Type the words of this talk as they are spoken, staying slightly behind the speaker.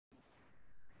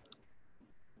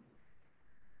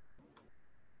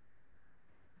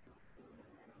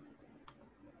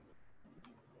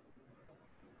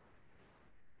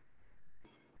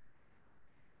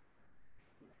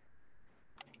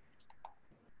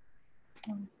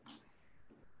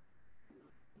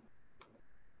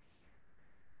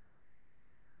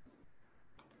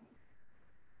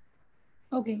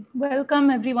Okay, welcome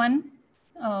everyone.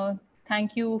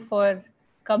 Thank you for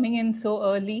coming in so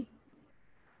early.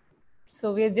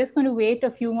 So we're just going to wait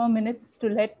a few more minutes to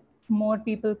let more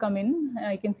people come in.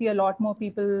 I can see a lot more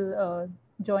people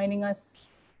joining us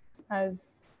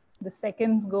as the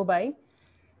seconds go by.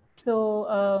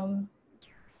 So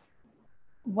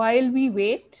while we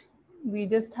wait, we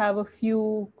just have a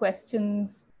few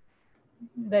questions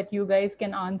that you guys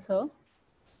can answer.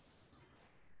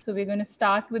 So we're going to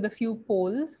start with a few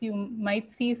polls. You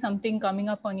might see something coming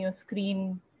up on your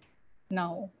screen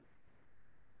now.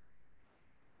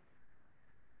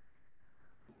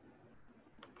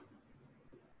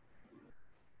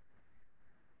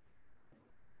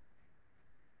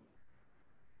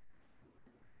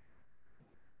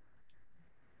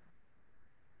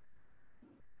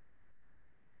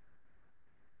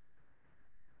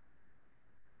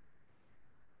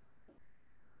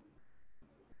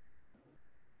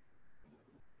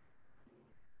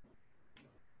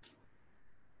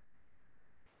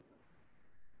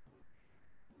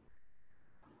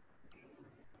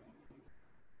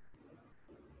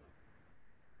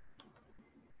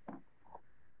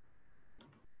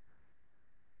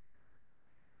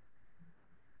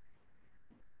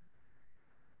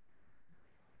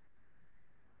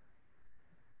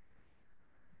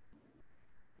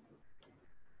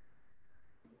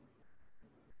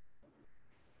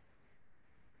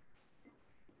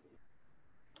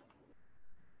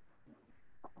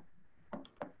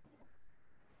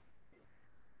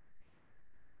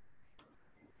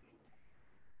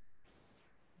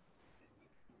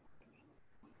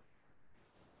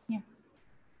 Yeah.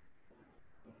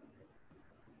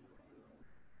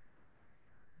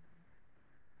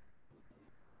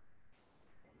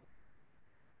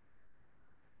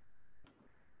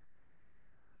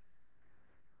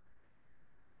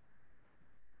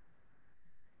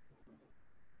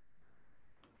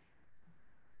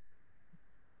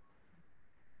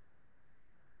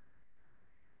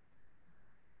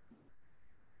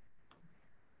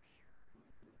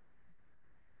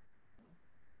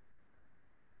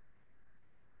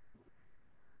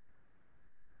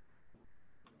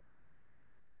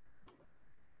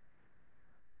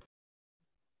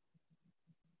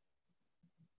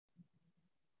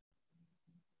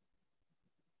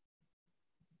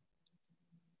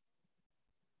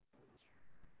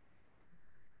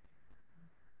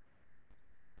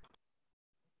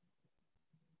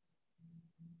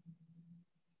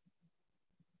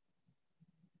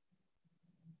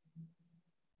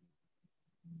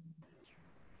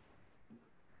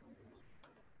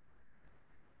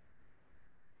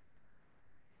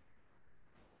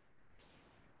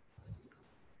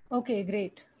 Okay,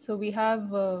 great. So we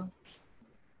have a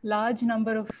large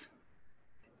number of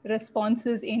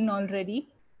responses in already.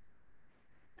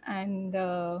 And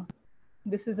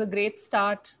this is a great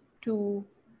start to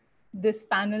this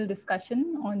panel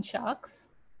discussion on sharks.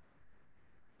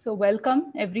 So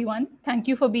welcome everyone. Thank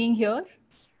you for being here.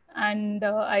 And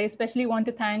I especially want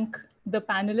to thank the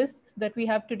panelists that we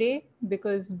have today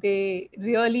because they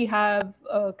really have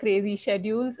crazy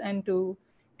schedules, and to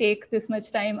take this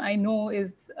much time, I know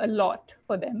is a lot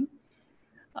for them.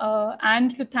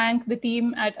 And to thank the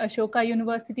team at Ashoka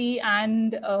University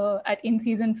and at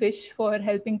InSeason Fish for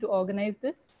helping to organize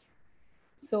this.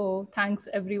 So thanks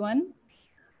everyone.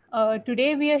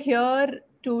 Today we are here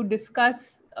to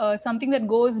discuss something that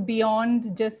goes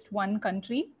beyond just one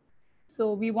country.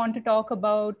 So we want to talk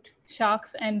about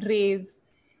sharks and rays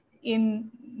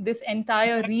in this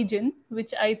entire region,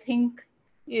 which I think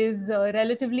is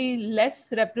relatively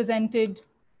less represented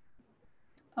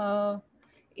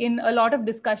in a lot of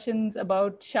discussions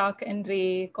about shark and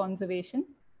ray conservation.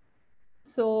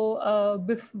 So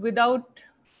without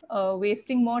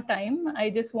wasting more time, I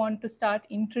just want to start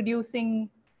introducing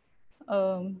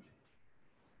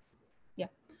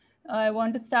I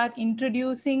want to start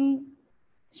introducing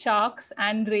sharks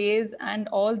and rays and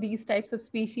all these types of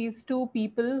species to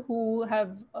people who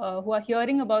are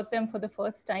hearing about them for the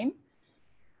first time.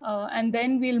 And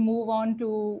then we'll move on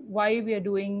to why we are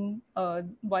doing,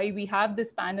 why we have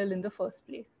this panel in the first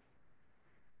place.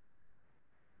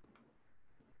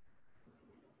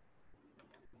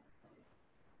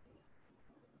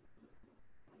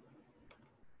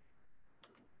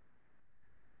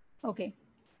 Okay.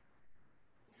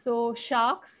 So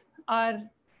sharks are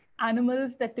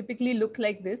animals that typically look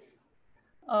like this.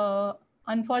 Uh,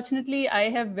 Unfortunately, I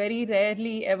have very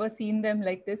rarely ever seen them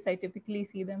like this. I typically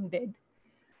see them dead.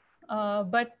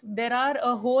 But there are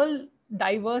a whole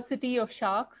diversity of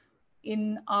sharks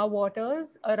in our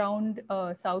waters around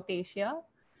South Asia.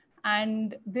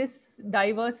 And this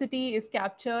diversity is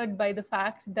captured by the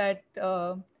fact that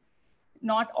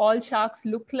not all sharks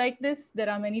look like this. There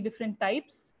are many different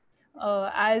types.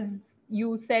 As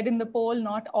you said in the poll,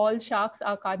 not all sharks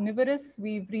are carnivorous.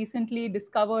 We've recently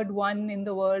discovered one in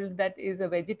the world that is a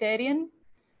vegetarian.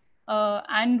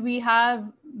 And we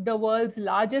have the world's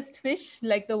largest fish,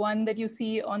 like the one that you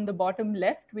see on the bottom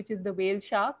left, which is the whale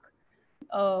shark,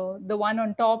 the one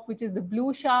on top, which is the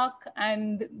blue shark,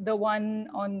 and the one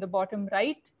on the bottom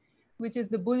right, which is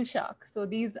the bull shark. So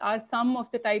these are some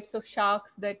of the types of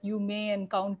sharks that you may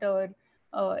encounter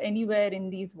anywhere in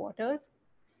these waters.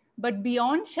 But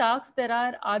beyond sharks, there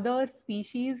are other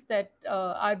species that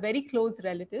are very close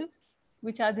relatives,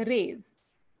 which are the rays.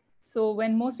 So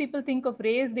when most people think of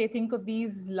rays, they think of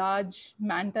these large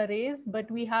manta rays,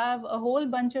 but we have a whole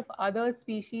bunch of other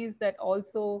species that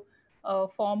also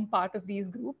form part of these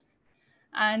groups.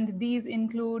 And these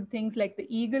include things like the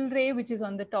eagle ray, which is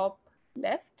on the top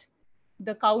left,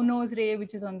 the cow nose ray,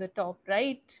 which is on the top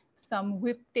right, some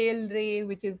whiptail ray,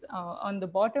 which is on the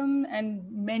bottom, and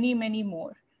many, many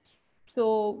more.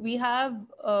 So we have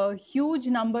a huge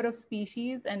number of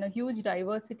species and a huge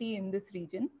diversity in this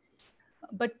region.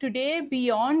 But today,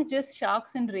 beyond just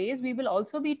sharks and rays, we will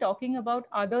also be talking about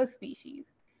other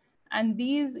species. And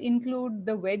these include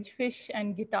the wedgefish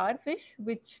and guitar fish,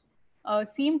 which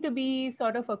seem to be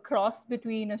sort of a cross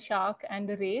between a shark and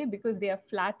a ray because they are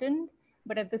flattened,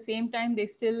 but at the same time, they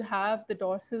still have the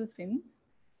dorsal fins.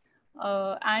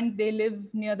 And they live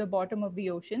near the bottom of the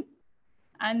ocean.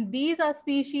 And these are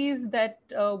species that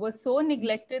were so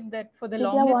neglected that for the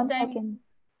Divya, longest one time. second.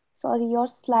 Sorry, your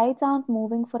slides aren't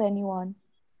moving for anyone.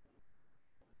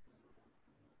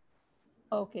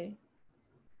 Okay.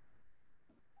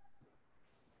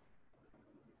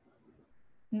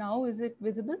 Now, is it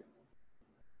visible?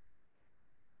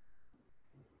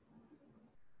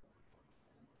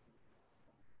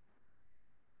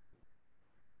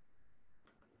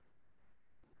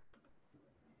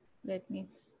 Let me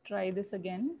try this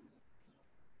again.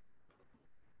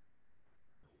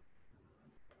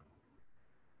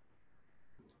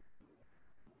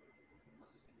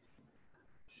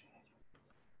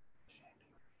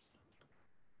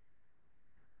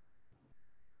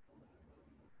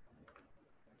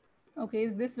 Okay,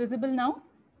 is this visible now?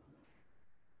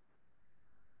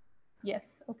 Yes,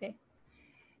 okay.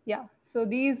 Yeah, so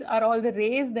these are all the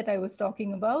rays that I was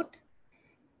talking about.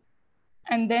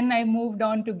 And then I moved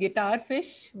on to guitar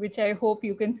fish, which I hope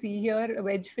you can see here, a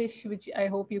wedge fish, which I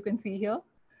hope you can see here,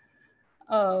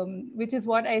 which is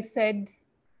what I said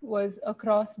was a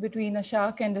cross between a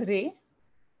shark and a ray.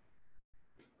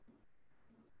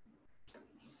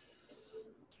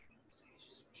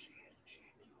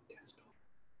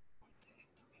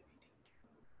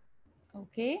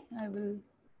 Okay, I will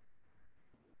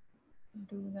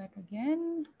do that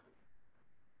again.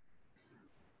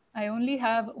 I only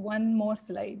have one more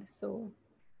slide, so.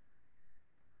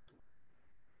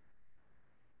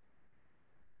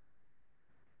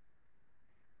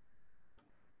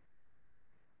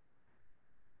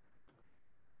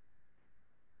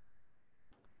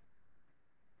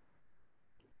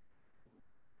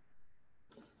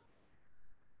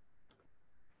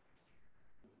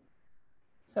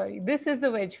 Sorry, this is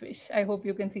the wedge fish. I hope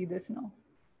you can see this now.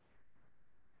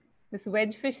 This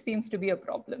wedge fish seems to be a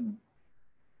problem.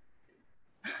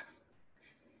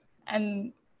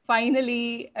 And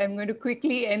finally, I'm going to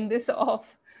quickly end this off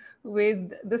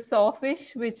with the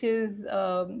sawfish, which is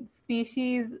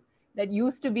species that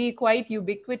used to be quite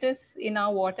ubiquitous in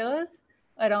our waters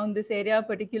around this area,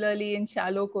 particularly in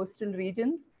shallow coastal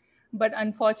regions. But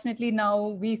unfortunately, now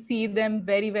we see them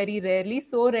very, very rarely,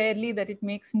 so rarely that it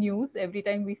makes news every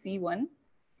time we see one.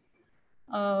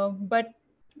 But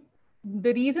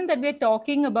the reason that we're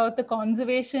talking about the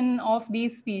conservation of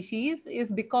these species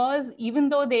is because even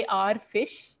though they are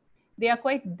fish, they are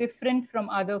quite different from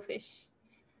other fish.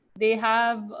 They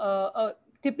have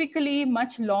typically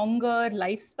much longer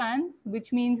lifespans,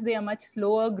 which means they are much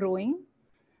slower growing.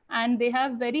 And they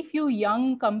have very few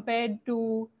young compared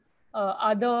to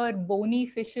other bony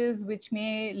fishes, which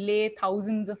may lay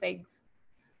thousands of eggs.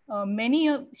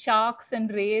 Many sharks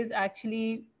and rays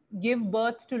actually give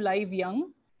birth to live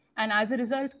young, and as a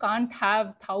result can't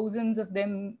have thousands of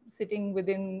them sitting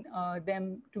within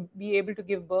them to be able to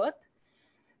give birth.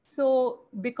 So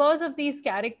because of these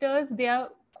characters, they are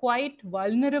quite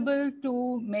vulnerable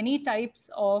to many types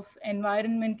of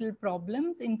environmental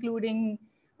problems, including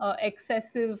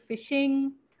excessive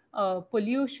fishing,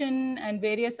 pollution, and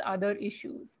various other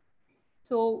issues.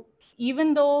 So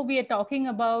even though we are talking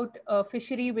about a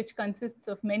fishery which consists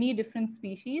of many different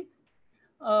species,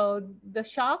 the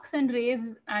sharks and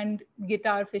rays and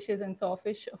guitar fishes and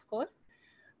sawfish, of course,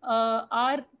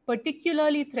 are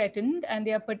particularly threatened and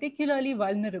they are particularly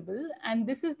vulnerable. And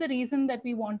this is the reason that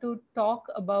we want to talk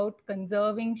about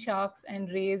conserving sharks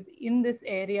and rays in this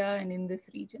area and in this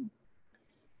region.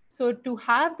 So to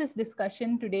have this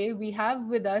discussion today, we have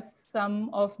with us some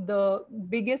of the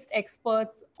biggest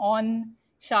experts on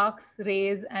sharks,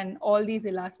 rays, and all these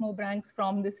elasmobranchs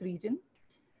from this region.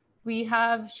 We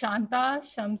have Shanta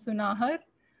Shamsunnahar,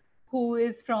 who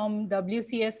is from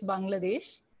WCS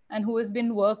Bangladesh and who has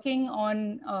been working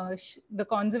on the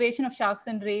conservation of sharks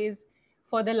and rays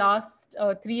for the last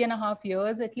 3.5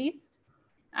 years at least.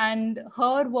 And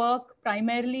her work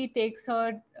primarily takes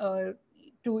her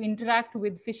to interact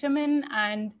with fishermen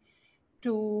and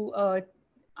to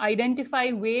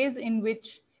identify ways in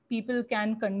which people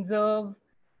can conserve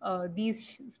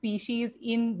these species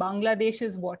in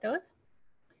Bangladesh's waters.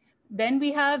 Then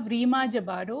we have Rima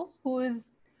Jabado, who is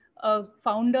a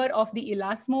founder of the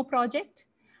Elasmo project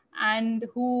and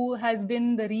who has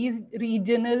been the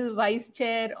regional vice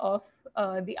chair of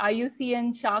the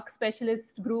IUCN Shark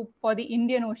Specialist Group for the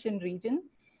Indian Ocean region.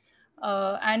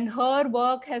 And her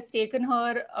work has taken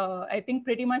her, I think,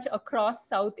 pretty much across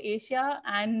South Asia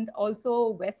and also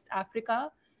West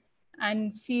Africa.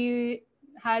 And she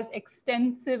has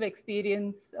extensive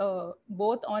experience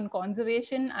both on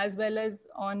conservation as well as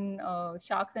on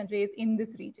sharks and rays in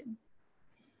this region.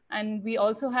 And we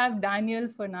also have Daniel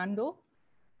Fernando,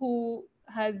 who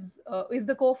is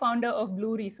the co-founder of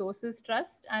Blue Resources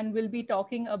Trust and will be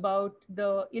talking about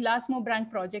the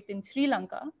Elasmobranch project in Sri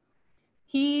Lanka.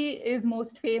 He is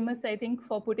most famous, I think,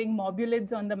 for putting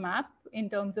mobulids on the map in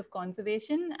terms of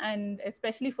conservation, and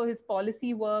especially for his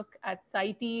policy work at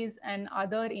CITES and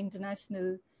other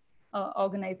international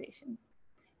organizations.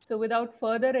 So without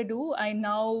further ado, I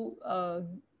now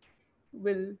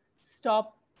will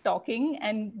stop talking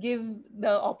and give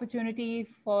the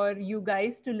opportunity for you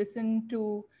guys to listen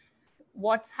to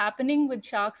what's happening with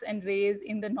sharks and rays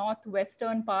in the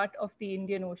northwestern part of the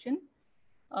Indian Ocean.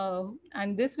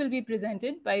 And this will be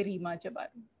presented by Rima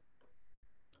Jabado.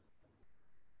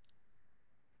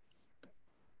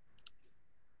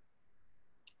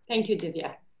 Thank you,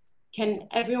 Divya. Can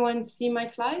everyone see my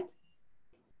slide?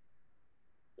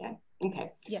 Yeah,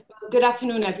 okay. Yes. Well, good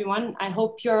afternoon, everyone. I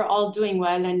hope you're all doing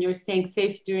well and you're staying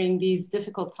safe during these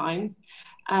difficult times.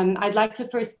 I'd like to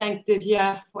first thank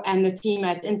Divya and the team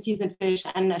at InSeason Fish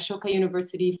and Ashoka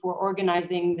University for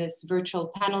organizing this virtual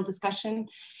panel discussion.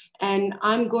 And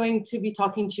I'm going to be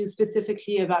talking to you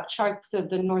specifically about sharks of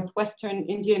the Northwestern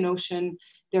Indian Ocean,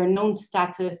 their known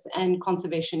status and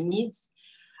conservation needs.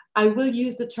 I will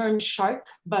use the term shark,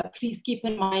 but please keep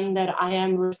in mind that I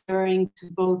am referring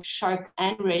to both shark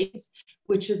and rays,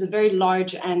 which is a very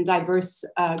large and diverse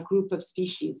group of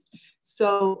species.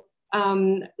 So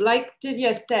like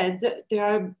Divya said,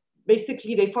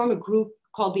 they form a group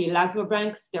called the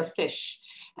elasmobranchs. They're fish.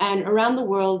 And around the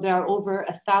world, there are over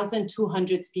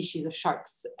 1,200 species of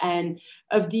sharks. And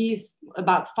of these,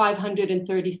 about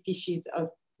 530 species of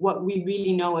what we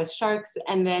really know as sharks,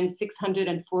 and then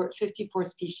 654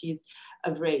 species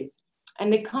of rays.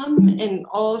 And they come in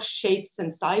all shapes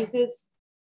and sizes.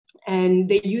 And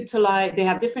they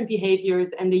have different behaviors,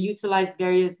 and they utilize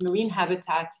various marine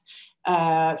habitats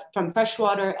from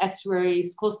freshwater,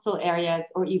 estuaries, coastal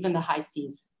areas, or even the high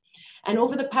seas. And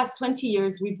over the past 20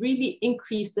 years, we've really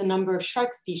increased the number of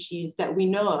shark species that we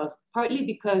know of, partly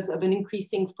because of an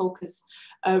increasing focus,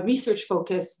 research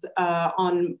focused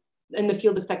in the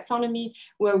field of taxonomy,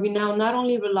 where we now not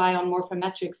only rely on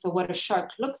morphometrics, so what a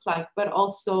shark looks like, but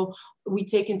also we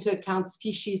take into account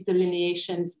species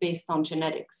delineations based on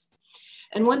genetics.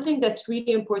 And one thing that's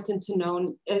really important to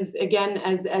know is, again,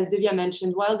 as Divya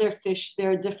mentioned, while they're fish,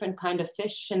 they're a different kind of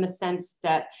fish in the sense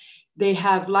that they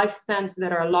have lifespans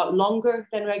that are a lot longer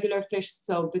than regular fish.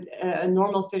 So a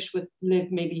normal fish would live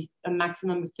maybe a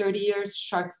maximum of 30 years.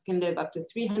 Sharks can live up to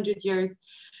 300 years.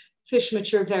 Fish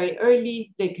mature very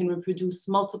early. They can reproduce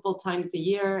multiple times a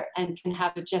year and can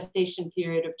have a gestation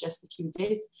period of just a few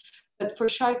days. But for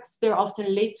sharks, they're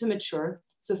often late to mature.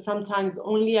 So sometimes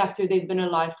only after they've been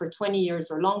alive for 20 years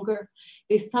or longer.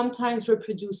 They sometimes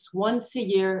reproduce once a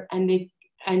year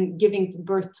and giving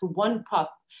birth to one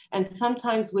pup, and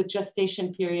sometimes with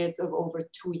gestation periods of over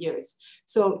 2 years.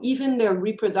 So even their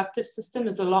reproductive system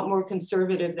is a lot more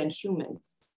conservative than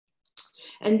humans.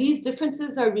 And these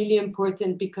differences are really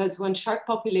important because when shark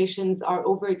populations are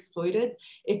overexploited,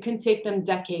 it can take them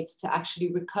decades to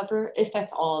actually recover, if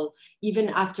at all, even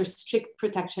after strict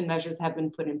protection measures have been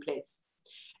put in place.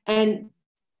 And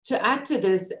To add to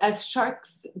this, as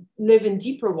sharks live in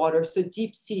deeper water, so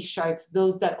deep sea sharks,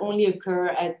 those that only occur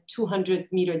at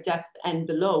 200-meter depth and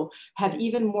below, have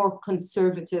even more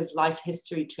conservative life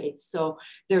history traits. So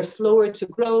they're slower to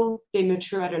grow, they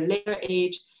mature at a later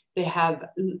age, they have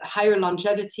higher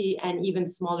longevity and even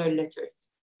smaller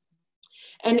litters.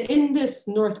 And in this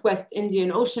Northwest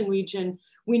Indian Ocean region,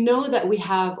 we know that we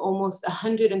have almost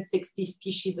 160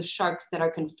 species of sharks that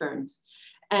are confirmed.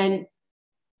 And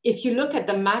if you look at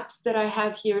the maps that I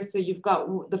have here, so you've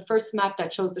got the first map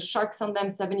that shows the sharks on them,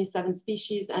 77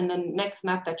 species, and the next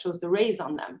map that shows the rays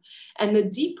on them. And the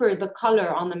deeper the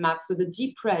color on the map, so the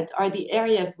deep red, are the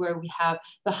areas where we have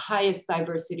the highest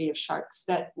diversity of sharks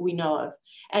that we know of.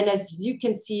 And as you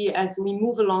can see, as we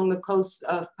move along the coast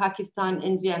of Pakistan,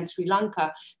 India, and Sri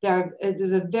Lanka,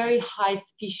 there's a very high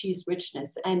species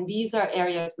richness. And these are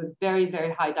areas with very,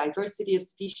 very high diversity of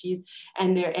species,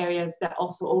 and they're areas that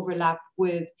also overlap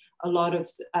with a lot of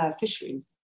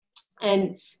fisheries.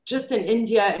 And just in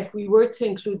India, if we were to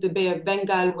include the Bay of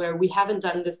Bengal, where we haven't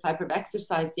done this type of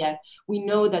exercise yet, we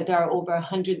know that there are over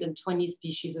 120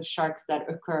 species of sharks that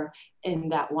occur in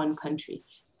that one country.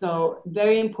 So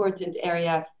very important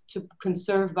area to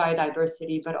conserve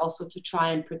biodiversity, but also to try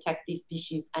and protect these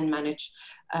species and manage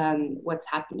what's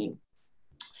happening.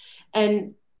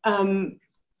 And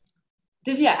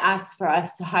Divya asked for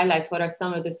us to highlight what are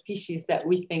some of the species that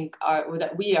we think are, or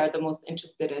that we are the most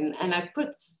interested in. And I've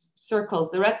put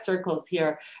circles, the red circles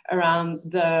here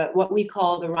around what we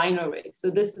call the rhino rays.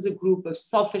 So this is a group of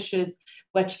sawfishes,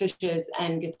 wedgefishes,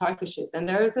 and guitar fishes. And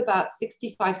there's about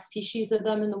 65 species of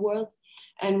them in the world.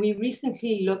 And we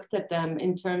recently looked at them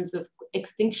in terms of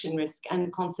extinction risk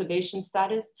and conservation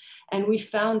status. And we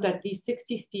found that these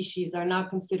 60 species are now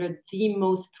considered the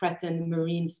most threatened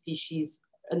marine species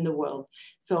in the world.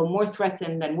 So more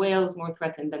threatened than whales, more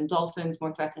threatened than dolphins,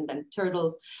 more threatened than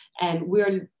turtles. And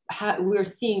we're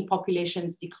seeing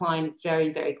populations decline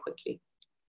very, very quickly.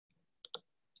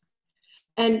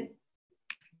 And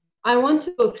I want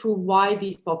to go through why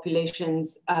these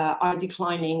populations are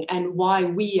declining and why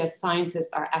we as scientists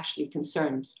are actually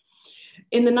concerned.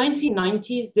 In the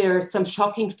 1990s, there are some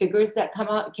shocking figures that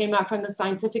came out from the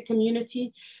scientific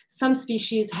community. Some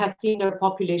species had seen their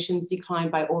populations decline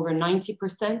by over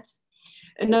 90%.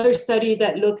 Another study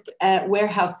that looked at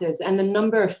warehouses and the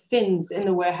number of fins in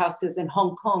the warehouses in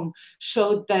Hong Kong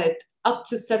showed that up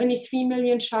to 73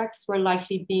 million sharks were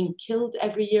likely being killed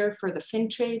every year for the fin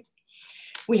trade.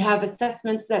 We have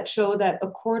assessments that show that a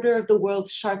quarter of the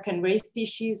world's shark and ray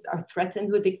species are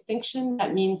threatened with extinction.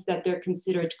 That means that they're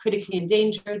considered critically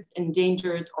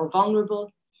endangered, or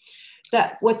vulnerable.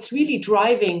 That what's really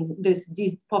driving this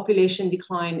population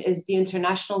decline is the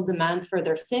international demand for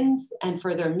their fins and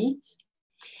for their meat,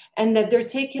 and that they're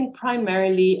taken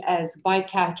primarily as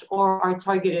bycatch or are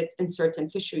targeted in certain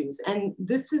fisheries. And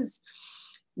this is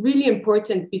really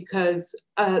important because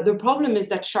the problem is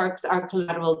that sharks are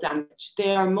collateral damage.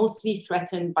 They are mostly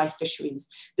threatened by fisheries.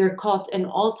 They're caught in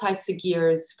all types of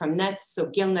gears, from nets, so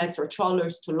gill nets or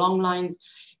trawlers, to long lines,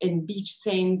 in beach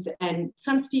seines, and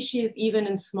some species even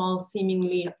in small,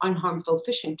 seemingly unharmful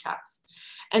fishing traps.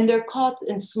 And they're caught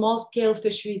in small-scale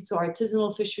fisheries, so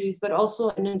artisanal fisheries, but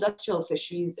also in industrial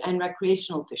fisheries and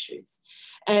recreational fisheries.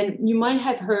 And you might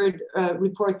have heard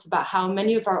reports about how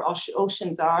many of our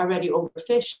oceans are already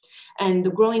overfished, and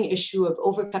the growing issue of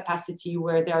overcapacity,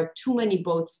 where there are too many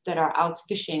boats that are out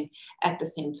fishing at the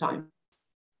same time.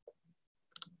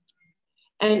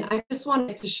 And I just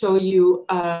wanted to show you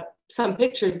some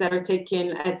pictures that are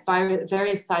taken at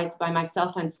various sites by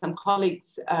myself and some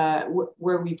colleagues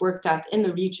where we've worked at in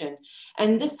the region.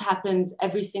 And this happens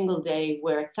every single day,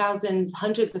 where thousands,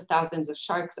 hundreds of thousands of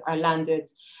sharks are landed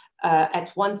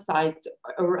at one site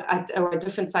or at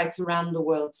different sites around the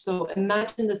world. So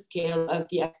imagine the scale of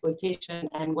the exploitation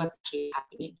and what's actually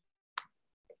happening.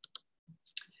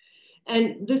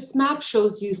 And this map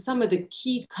shows you some of the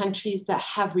key countries that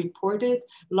have reported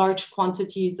large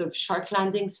quantities of shark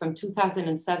landings from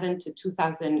 2007 to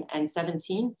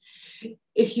 2017.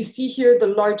 If you see here, the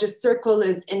largest circle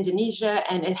is Indonesia,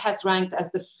 and it has ranked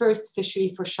as the first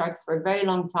fishery for sharks for a very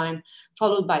long time,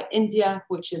 followed by India,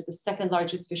 which is the second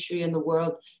largest fishery in the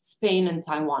world, Spain, and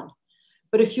Taiwan.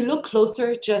 But if you look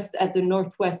closer just at the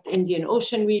Northwest Indian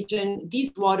Ocean region,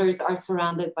 these waters are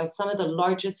surrounded by some of the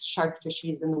largest shark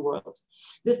fisheries in the world.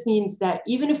 This means that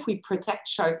even if we protect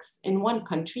sharks in one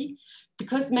country,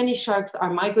 because many sharks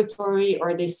are migratory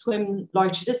or they swim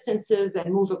large distances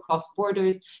and move across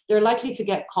borders, they're likely to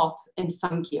get caught in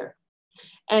some gear.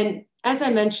 And as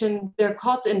I mentioned, they're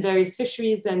caught in various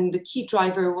fisheries, and the key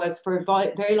driver was for a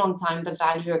very long time the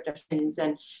value of their fins.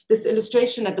 And this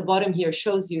illustration at the bottom here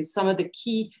shows you some of the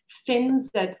key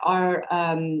fins that are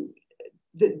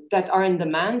in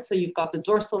demand. So you've got the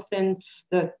dorsal fin,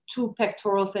 the two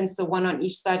pectoral fins, so one on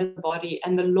each side of the body,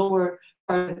 and the lower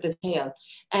part of the tail.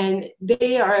 And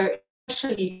they are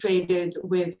especially traded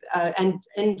with and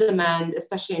in demand,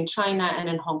 especially in China and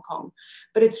in Hong Kong.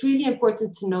 But it's really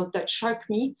important to note that shark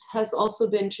meat has also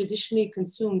been traditionally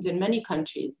consumed in many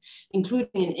countries, including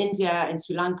in India, in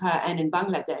Sri Lanka, and in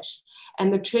Bangladesh.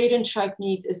 And the trade in shark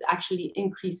meat is actually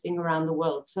increasing around the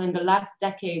world. So in the last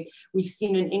decade, we've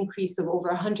seen an increase of over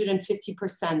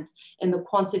 150% in the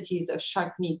quantities of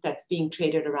shark meat that's being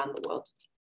traded around the world.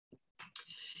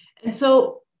 And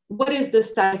so, what is the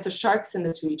status of sharks in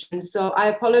this region? So I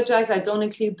apologize, I don't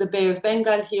include the Bay of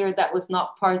Bengal here. That was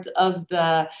not part of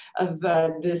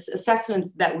this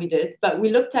assessment that we did, but we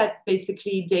looked at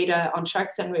basically data on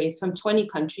sharks and rays from 20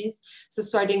 countries. So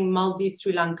starting Maldives,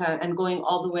 Sri Lanka, and going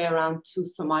all the way around to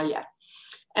Somalia.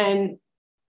 And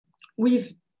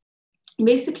we've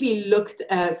basically looked,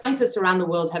 scientists around the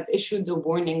world have issued a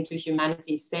warning to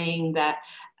humanity saying that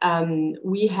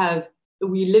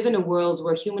we live in a world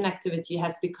where human activity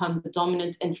has become the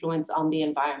dominant influence on the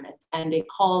environment. And they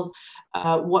call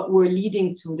what we're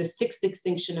leading to the sixth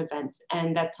extinction event,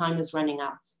 and that time is running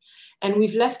out. And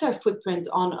we've left our footprint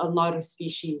on a lot of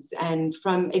species. And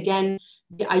from, again,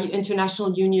 the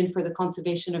International Union for the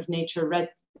Conservation of Nature Red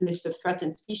List of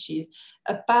Threatened Species,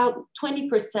 about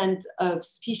 20% of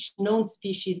known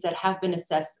species that have been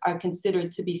assessed are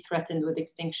considered to be threatened with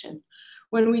extinction.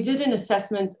 When we did an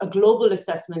assessment, a global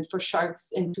assessment for sharks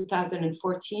in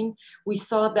 2014, we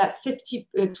saw that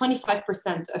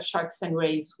 25% of sharks and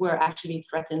rays were actually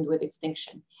threatened with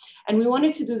extinction. And we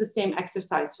wanted to do the same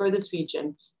exercise for this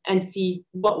region and see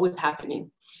what was happening.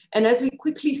 And as we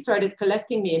quickly started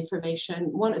collecting the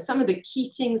information, some of the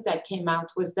key things that came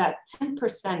out was that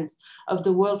 10% of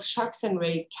the world's sharks and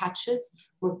ray catches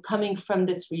were coming from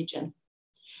this region.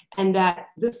 And that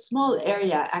this small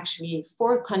area, actually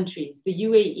 4 countries, the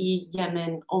UAE,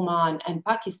 Yemen, Oman, and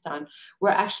Pakistan, were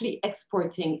actually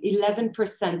exporting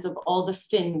 11% of all the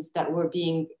fins that were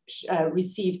being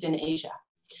received in Asia.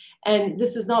 And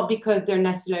this is not because they're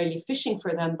necessarily fishing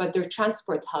for them, but they're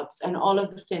transport hubs, and all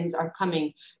of the fins are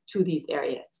coming to these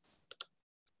areas.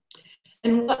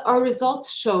 And what our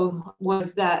results show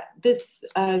was that this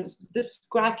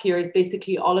graph here is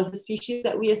basically all of the species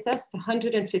that we assessed,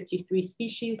 153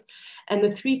 species. And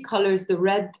the 3 colors, the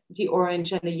red, the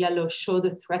orange, and the yellow, show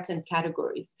the threatened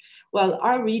categories. Well,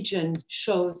 our region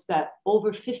shows that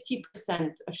over 50%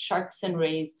 of sharks and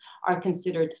rays are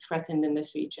considered threatened in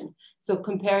this region. So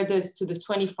compare this to the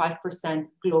 25%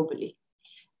 globally.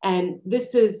 And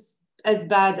this is as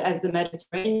bad as the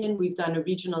Mediterranean. We've done a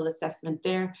regional assessment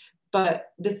there. But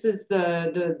this is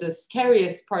the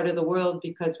scariest part of the world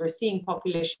because we're seeing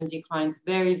population declines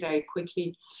very, very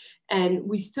quickly. And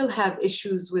we still have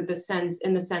issues with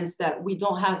in the sense that we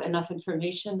don't have enough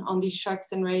information on these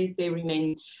sharks and rays. They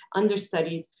remain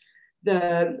understudied.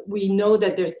 We know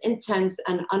that there's intense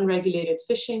and unregulated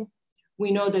fishing.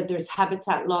 We know that there's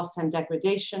habitat loss and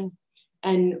degradation.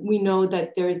 And we know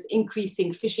that there is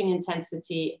increasing fishing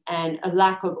intensity and a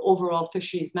lack of overall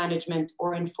fisheries management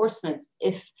or enforcement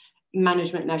if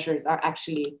management measures are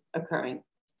actually occurring.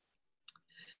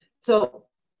 So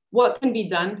what can be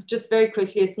done? Just very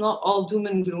quickly, it's not all doom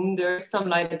and gloom. There's some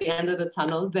light at the end of the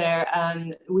tunnel there.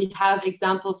 We have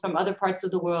examples from other parts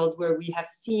of the world where we have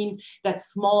seen that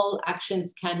small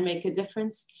actions can make a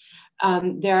difference.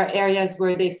 There are areas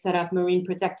where they've set up marine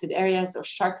protected areas or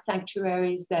shark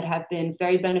sanctuaries that have been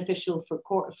very beneficial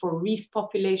for reef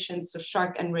populations, so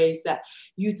shark and rays that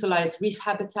utilize reef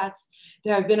habitats.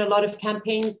 There have been a lot of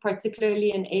campaigns,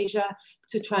 particularly in Asia,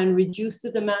 to try and reduce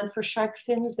the demand for shark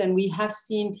fins. And we have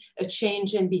seen a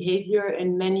change in behavior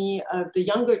in many of the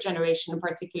younger generation in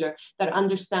particular that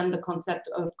understand the concept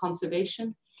of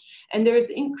conservation. And there is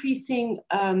increasing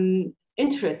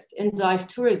interest in dive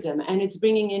tourism, and it's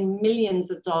bringing in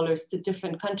millions of dollars to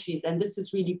different countries. And this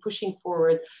is really pushing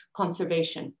forward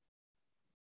conservation.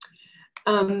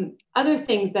 Other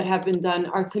things that have been done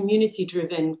are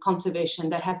community-driven conservation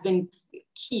that has been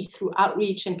key through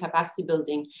outreach and capacity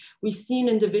building. We've seen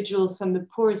individuals from the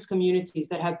poorest communities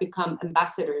that have become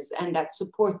ambassadors and that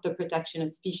support the protection of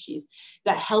species,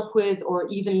 that help with or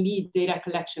even lead data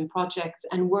collection projects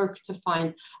and work to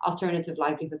find alternative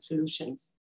livelihood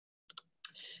solutions.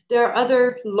 There are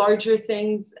other larger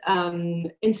things,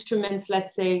 instruments,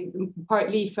 let's say,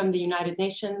 partly from the United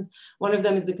Nations. One of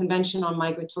them is the Convention on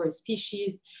Migratory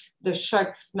Species, the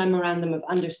Sharks Memorandum of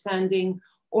Understanding,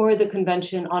 or the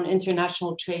Convention on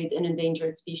International Trade in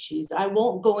Endangered Species. I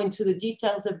won't go into the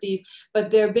details of these, but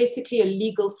they're basically a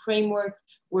legal framework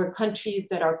where countries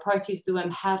that are parties to them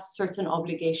have certain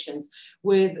obligations.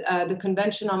 With the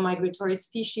Convention on Migratory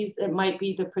Species, it might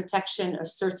be the protection of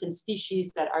certain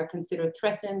species that are considered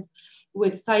threatened.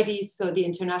 With CITES, so the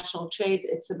international trade,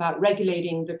 it's about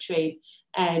regulating the trade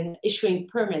and issuing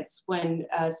permits when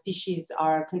species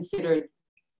are considered,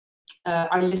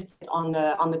 are listed on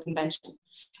the convention.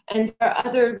 And there are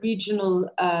other regional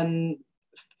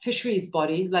fisheries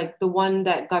bodies, like the one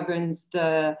that governs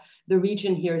the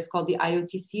region here is called the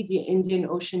IOTC, the Indian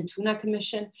Ocean Tuna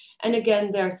Commission. And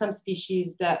again, there are some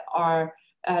species that are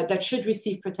that should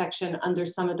receive protection under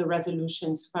some of the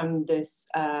resolutions from this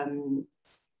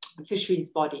fisheries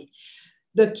body.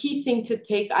 The key thing to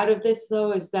take out of this,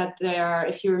 though, is that there are,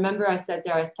 if you remember, I said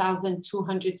there are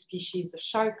 1,200 species of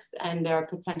sharks, and there are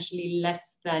potentially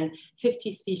less than 50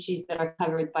 species that are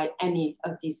covered by any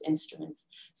of these instruments.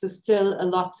 So still a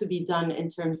lot to be done in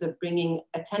terms of bringing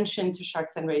attention to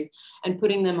sharks and rays and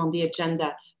putting them on the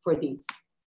agenda for these.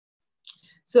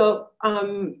 So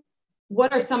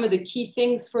what are some of the key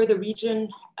things for the region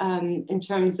in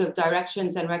terms of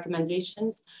directions and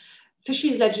recommendations?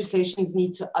 Fisheries legislations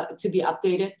need to be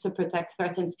updated to protect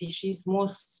threatened species.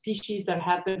 Most species that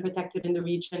have been protected in the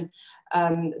region,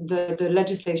 the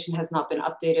legislation has not been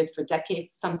updated for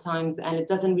decades sometimes, and it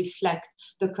doesn't reflect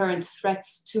the current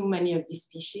threats to many of these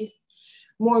species.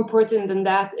 More important than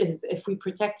that is if we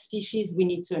protect species, we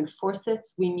need to enforce it.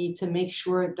 We need to make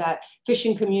sure that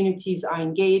fishing communities are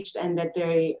engaged and that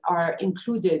they are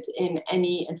included in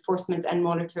any enforcement and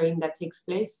monitoring that takes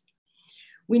place.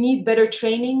 We need better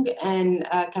training and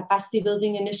capacity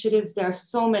building initiatives. There are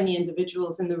so many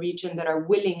individuals in the region that are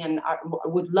willing and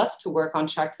would love to work on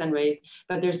sharks and rays,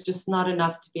 but there's just not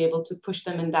enough to be able to push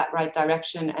them in that right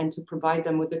direction and to provide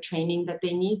them with the training that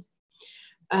they need.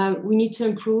 We need to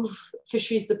improve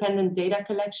fisheries dependent data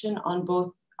collection on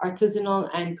both artisanal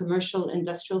and commercial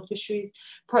industrial fisheries,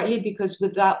 partly because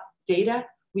without data,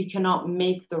 we cannot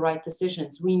make the right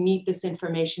decisions. We need this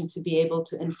information to be able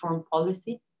to inform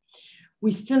policy.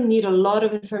 We still need a lot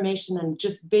of information and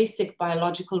just basic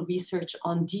biological research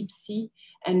on deep sea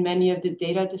and many of the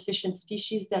data deficient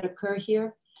species that occur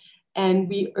here. And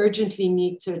we urgently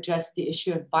need to address the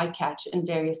issue of bycatch in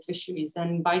various fisheries.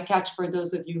 And bycatch, for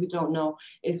those of you who don't know,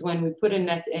 is when we put a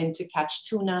net in to catch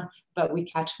tuna, but we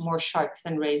catch more sharks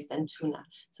and rays than tuna.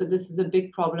 So this is a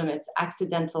big problem. It's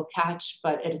accidental catch,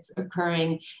 but it's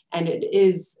occurring, and it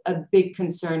is a big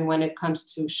concern when it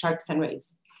comes to sharks and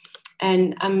rays.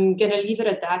 And I'm gonna leave it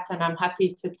at that, and I'm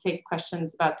happy to take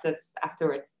questions about this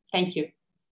afterwards. Thank you.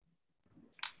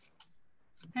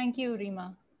 Thank you,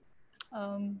 Rima.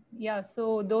 Yeah,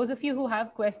 so those of you who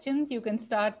have questions, you can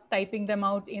start typing them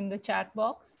out in the chat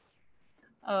box.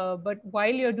 But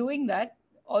while you're doing that,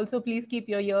 also please keep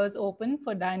your ears open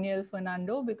for Daniel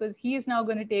Fernando, because he is now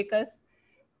gonna take us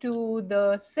to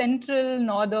the central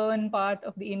northern part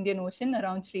of the Indian Ocean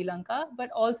around Sri Lanka, but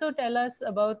also tell us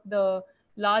about the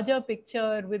larger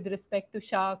picture with respect to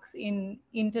sharks in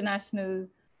international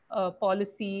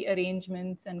policy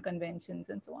arrangements and conventions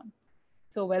and so on.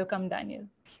 So welcome, Daniel.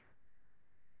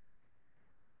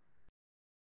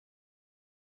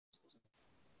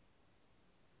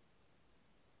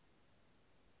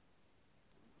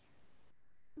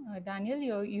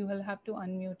 Daniel, you will have to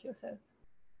unmute yourself.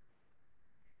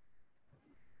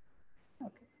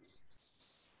 Okay.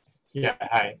 Yeah,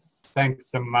 hi.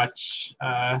 Thanks so much,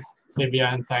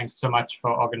 Divya, and thanks so much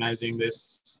for organizing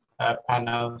this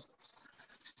panel.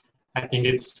 I think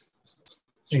it's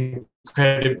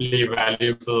incredibly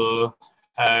valuable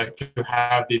to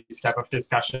have these type of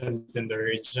discussions in the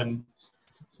region.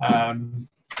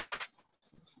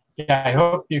 Yeah, I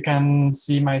hope you can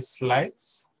see my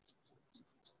slides.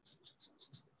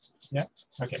 Yeah,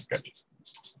 okay, good.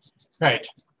 Right.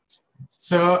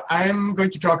 So I'm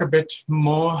going to talk a bit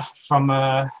more from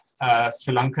a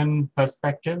Sri Lankan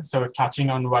perspective. So touching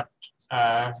on what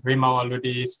Rima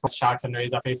already spoke, sharks and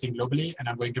rays are facing globally, and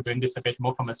I'm going to bring this a bit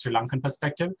more from a Sri Lankan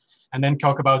perspective, and then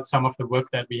talk about some of the work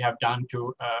that we have done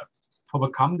to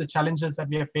overcome the challenges that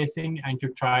we are facing and to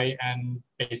try and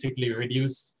basically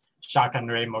reduce shark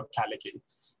and ray mortality,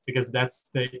 because that's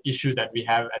the issue that we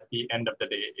have at the end of the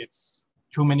day. It's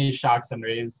too many sharks and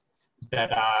rays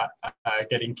that are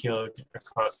getting killed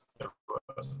across the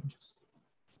world.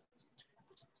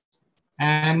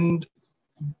 And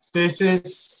this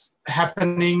is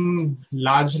happening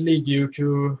largely due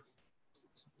to,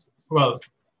 well,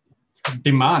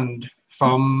 demand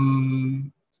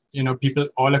from people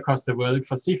all across the world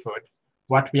for seafood.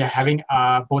 what we are having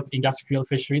are both industrial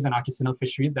fisheries and artisanal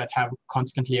fisheries that have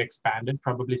constantly expanded,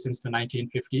 probably since the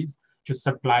 1950s, to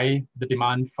supply the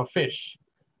demand for fish.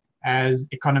 As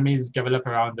economies develop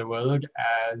around the world,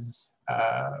 as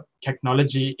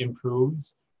technology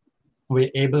improves,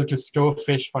 we're able to store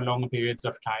fish for long periods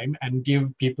of time and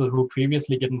give people who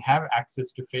previously didn't have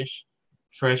access to fish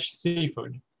fresh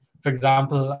seafood. For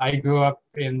example, I grew up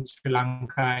in Sri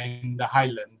Lanka in the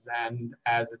highlands, and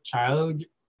as a child,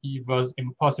 it was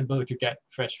impossible to get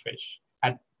fresh fish.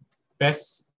 At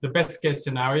best, the best case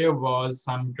scenario was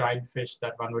some dried fish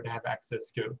that one would have access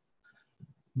to.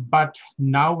 But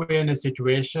now we're in a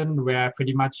situation where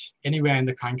pretty much anywhere in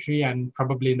the country, and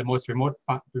probably in the most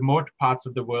remote parts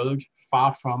of the world,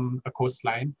 far from a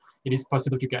coastline, it is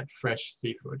possible to get fresh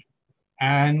seafood.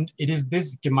 And it is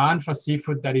this demand for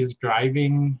seafood that is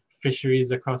driving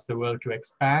fisheries across the world to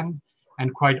expand,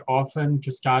 and quite often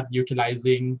to start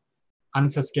utilizing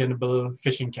unsustainable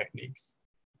fishing techniques.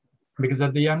 Because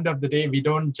at the end of the day, we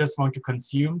don't just want to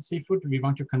consume seafood, we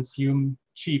want to consume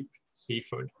cheap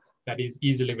seafood that is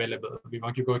easily available. We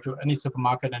want to go to any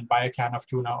supermarket and buy a can of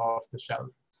tuna off the shelf.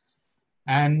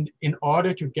 And in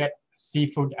order to get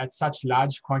seafood at such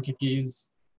large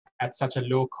quantities at such a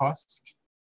low cost,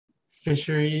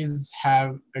 fisheries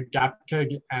have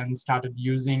adapted and started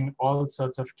using all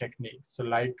sorts of techniques. So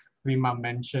like Rima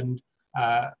mentioned,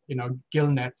 gill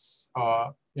nets,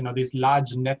 or these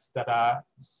large nets that are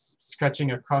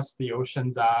stretching across the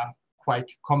oceans are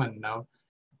quite common now.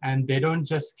 And they don't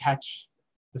just catch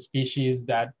the species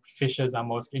that fishers are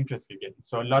most interested in.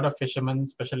 So a lot of fishermen,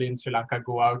 especially in Sri Lanka,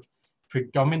 go out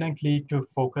predominantly to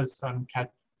focus on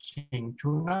catching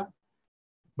tuna.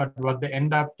 But what they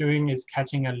end up doing is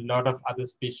catching a lot of other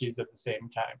species at the same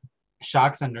time.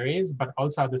 Sharks and rays, but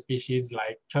also other species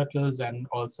like turtles and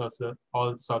all sorts of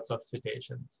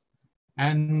cetaceans.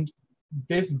 And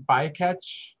this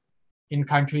bycatch in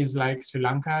countries like Sri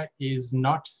Lanka is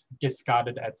not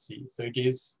discarded at sea. So it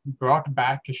is brought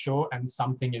back to shore and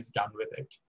something is done with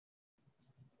it.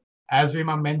 As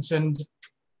Rima mentioned,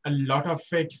 a lot of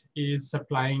it is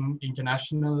supplying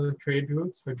international trade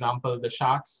routes. For example, the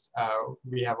sharks,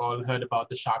 we have all heard about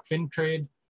the shark fin trade.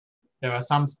 There are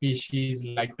some species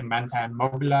like the manta and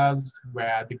mobulas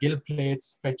where the gill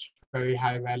plates fetch very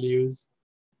high values.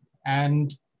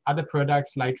 And other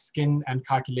products like skin and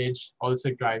cartilage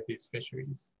also drive these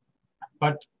fisheries.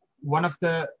 But one of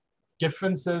the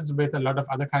differences with a lot of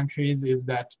other countries is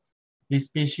that these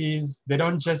species, they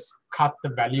don't just cut the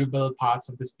valuable parts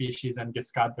of the species and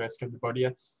discard the rest of the body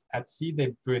at sea,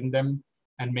 they bring them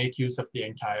and make use of the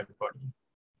entire body.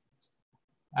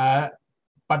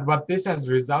 But what this has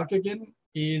resulted in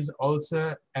is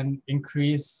also an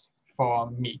increase for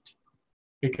meat.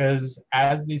 Because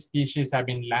as these species have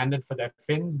been landed for their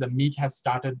fins, the meat has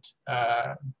started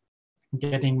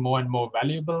getting more and more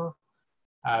valuable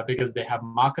because they have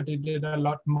marketed it a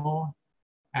lot more.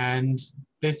 And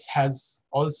this has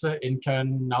also in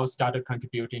turn now started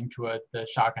contributing toward the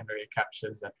shark and ray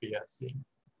captures that we are seeing.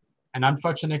 And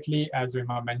unfortunately, as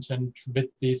Rima mentioned, with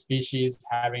these species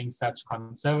having such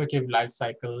conservative life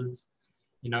cycles,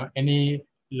 any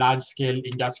large-scale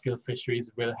industrial fisheries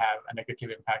will have a negative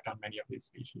impact on many of these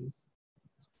species.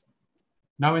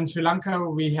 Now in Sri Lanka,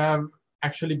 we have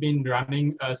actually been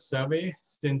running a survey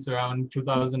since around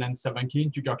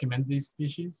 2017 to document these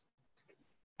species.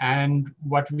 And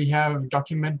what we have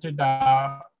documented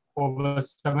are over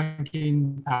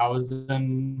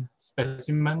 17,000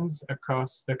 specimens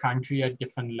across the country at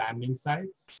different landing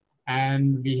sites.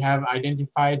 And we have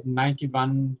identified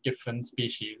 91 different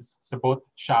species, so both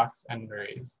sharks and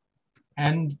rays.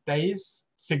 And there is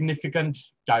significant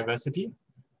diversity,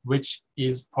 which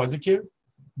is positive,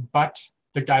 but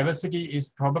the diversity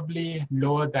is probably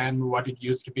lower than what it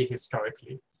used to be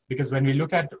historically. Because when we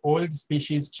look at old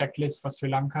species checklists for Sri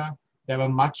Lanka, there were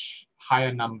much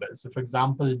higher numbers. So for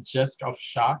example, just of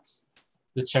sharks,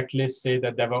 the checklists say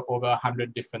that there were over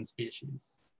 100 different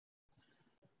species.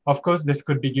 Of course, this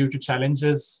could be due to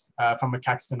challenges from a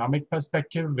taxonomic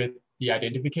perspective with the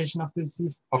identification of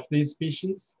these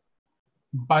species.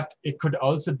 But it could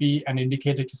also be an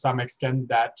indicator to some extent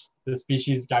that the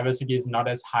species diversity is not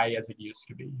as high as it used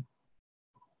to be.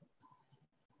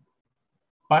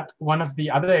 But one of the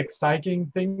other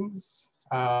exciting things,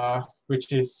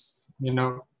 which is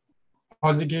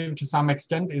positive to some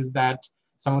extent, is that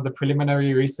some of the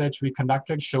preliminary research we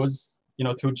conducted shows,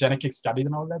 through genetic studies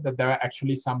and all that, that there are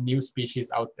actually some new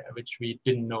species out there which we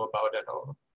didn't know about at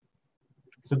all.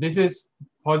 So this is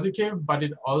positive, but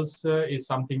it also is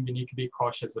something we need to be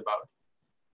cautious about.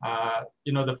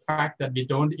 The fact that we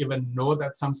don't even know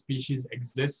that some species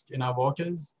exist in our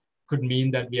waters could mean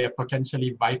that we are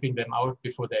potentially wiping them out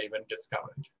before they're even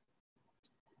discovered.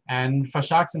 And for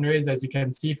sharks and rays, as you can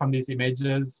see from these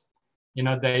images,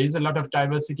 there is a lot of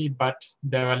diversity, but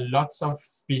there are lots of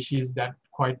species that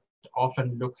quite often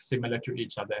look similar to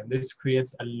each other. And this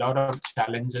creates a lot of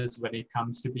challenges when it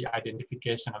comes to the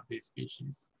identification of these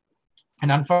species.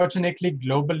 And unfortunately,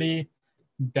 globally,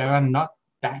 there are not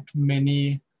that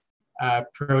many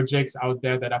projects out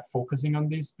there that are focusing on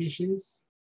these species,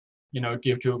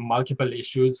 due to multiple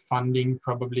issues, funding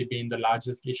probably being the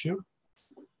largest issue.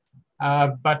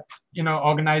 But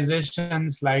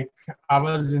organizations like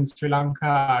ours in Sri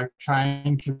Lanka are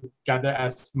trying to gather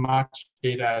as much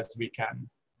data as we can.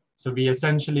 So we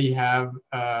essentially have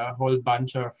a whole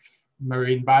bunch of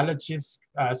marine biologists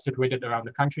situated around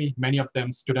the country, many of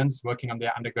them students working on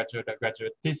their undergraduate or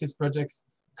graduate thesis projects,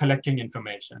 collecting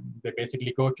information. They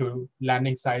basically go to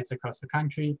landing sites across the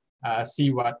country, see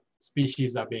what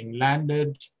species are being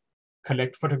landed,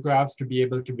 collect photographs to be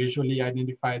able to visually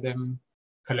identify them,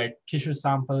 collect tissue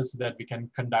samples so that we can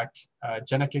conduct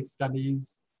genetic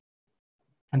studies,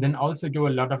 and then also do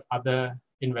a lot of other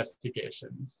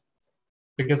investigations.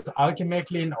 Because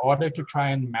ultimately, in order to try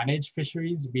and manage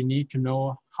fisheries, we need to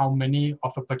know how many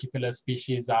of a particular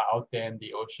species are out there in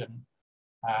the ocean,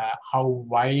 how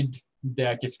wide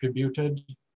they're distributed,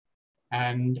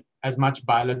 and as much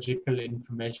biological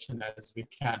information as we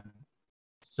can.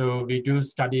 So we do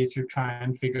studies to try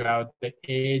and figure out the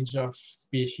age of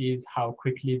species, how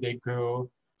quickly they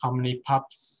grow, how many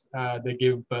pups they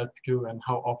give birth to, and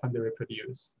how often they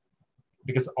reproduce.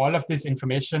 Because all of this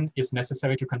information is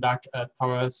necessary to conduct a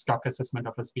thorough stock assessment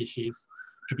of a species,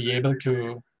 to be able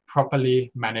to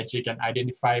properly manage it and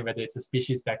identify whether it's a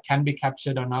species that can be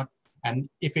captured or not, and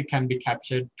if it can be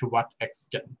captured, to what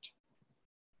extent.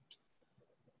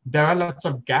 There are lots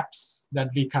of gaps that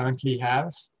we currently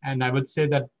have, and I would say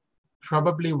that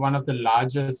probably one of the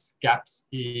largest gaps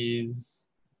is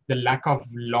the lack of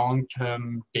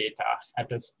long-term data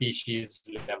at a species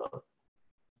level.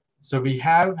 So we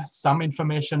have some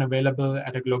information available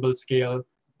at a global scale,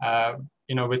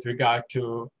 with regard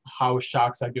to how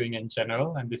sharks are doing in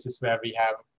general, and this is where we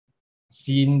have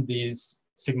seen these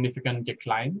significant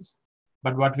declines.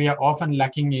 But what we are often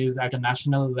lacking is at a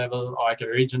national level or at a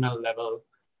regional level,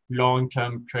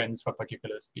 long-term trends for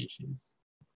particular species.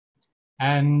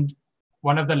 And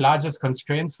one of the largest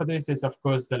constraints for this is, of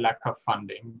course, the lack of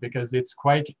funding, because it's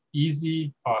quite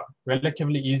easy or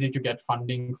relatively easy to get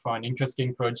funding for an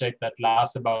interesting project that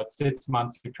lasts about 6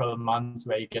 months to 12 months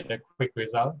where you get a quick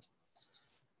result.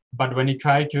 But when you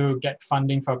try to get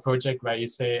funding for a project where you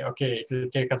say, okay, it will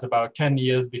take us about 10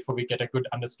 years before we get a good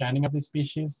understanding of the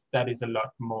species, that is a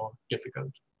lot more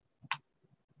difficult.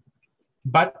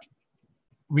 But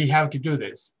we have to do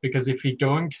this, because if we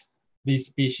don't, these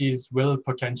species will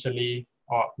potentially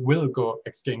or will go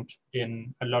extinct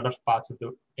in a lot of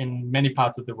in many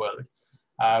parts of the world.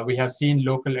 We have seen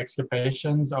local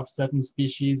extirpations of certain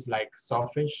species like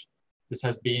sawfish. This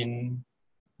has been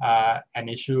an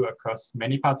issue across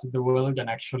many parts of the world, and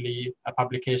actually a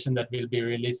publication that we'll be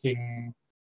releasing,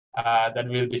 that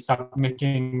we'll be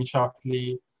submitting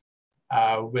shortly,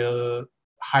 will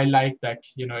highlight that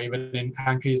even in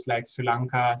countries like Sri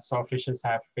Lanka, sawfishes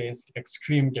have faced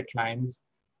extreme declines.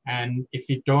 And if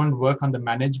we don't work on the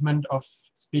management of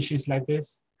species like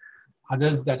this,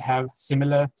 others that have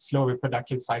similar slow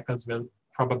reproductive cycles will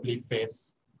probably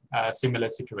face similar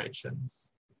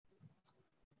situations.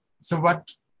 So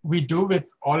what we do with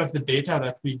all of the data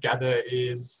that we gather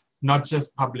is not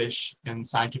just publish in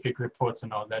scientific reports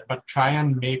and all that, but try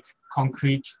and make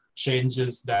concrete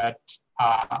changes that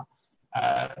are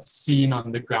seen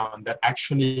on the ground, that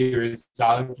actually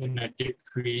result in a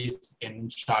decrease in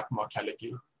shark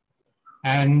mortality.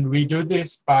 And we do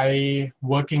this by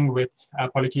working with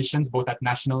politicians, both at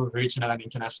national, regional, and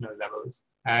international levels.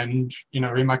 And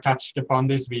Rima touched upon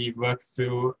this. We work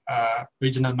through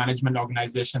regional management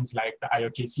organizations like the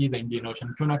IOTC, the Indian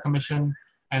Ocean Tuna Commission,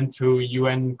 and through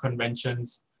UN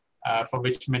conventions for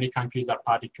which many countries are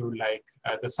party to, like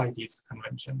the CITES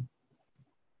Convention.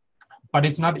 But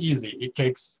it's not easy. It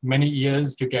takes many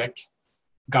years to get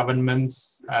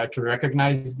governments to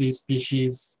recognize these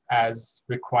species as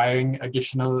requiring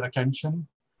additional attention.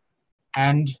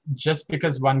 And just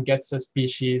because one gets a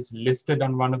species listed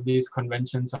on one of these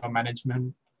conventions or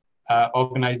management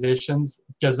organizations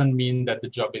doesn't mean that the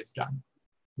job is done.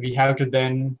 We have to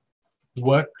then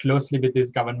work closely with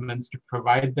these governments to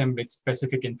provide them with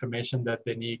specific information that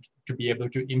they need to be able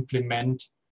to implement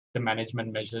the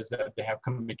management measures that they have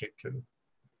committed to.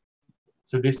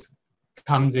 So this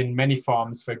comes in many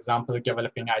forms, for example,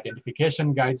 developing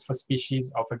identification guides for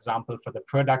species, or for example, for the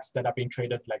products that are being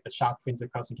traded, like the shark fins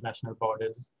across international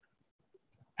borders.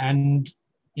 And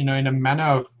in a manner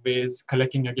of ways,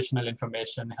 collecting additional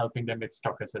information, helping them with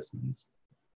stock assessments.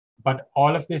 But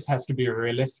all of this has to be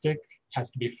realistic, has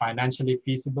to be financially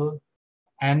feasible,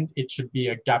 and it should be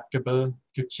adaptable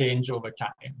to change over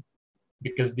time.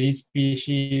 Because these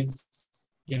species,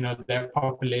 their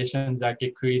populations are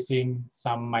decreasing,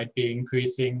 some might be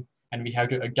increasing, and we have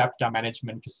to adapt our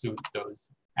management to suit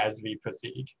those as we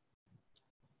proceed.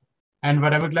 And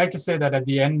what I would like to say that at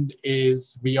the end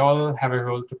is we all have a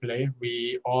role to play.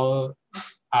 We all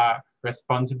are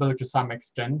responsible to some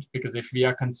extent, because if we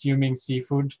are consuming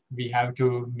seafood, we have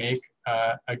to make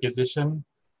a decision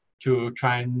to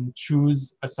try and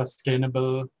choose a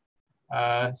sustainable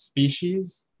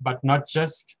species, but not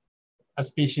just a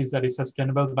species that is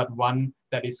sustainable, but one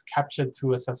that is captured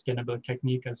through a sustainable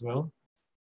technique as well.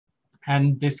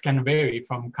 And this can vary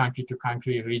from country to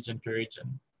country, region to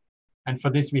region. And for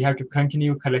this, we have to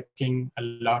continue collecting a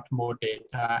lot more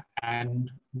data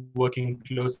and working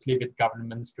closely with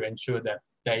governments to ensure that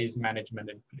there is management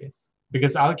in place.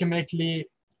 Because ultimately,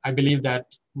 I believe that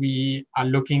we are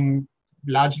looking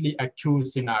largely at two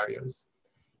scenarios.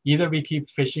 Either we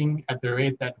keep fishing at the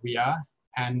rate that we are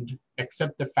and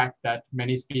accept the fact that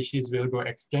many species will go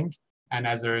extinct, and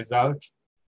as a result,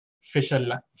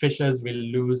 fishers will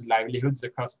lose livelihoods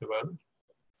across the world.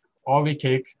 Or we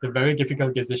take the very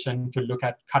difficult decision to look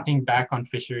at cutting back on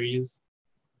fisheries,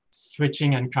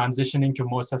 switching and transitioning to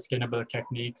more sustainable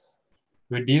techniques,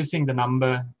 reducing the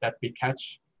number that we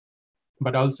catch,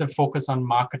 but also focus on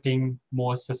marketing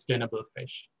more sustainable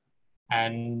fish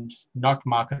and not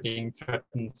marketing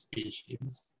threatened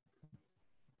species.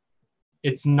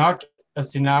 It's not a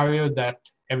scenario that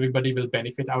everybody will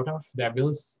benefit out of. There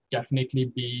will definitely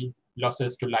be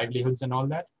losses to livelihoods and all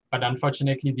that. But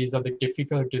unfortunately, these are the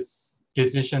difficult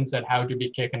decisions that have to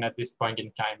be taken at this point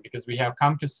in time, because we have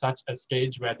come to such a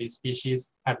stage where these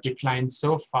species have declined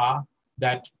so far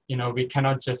that we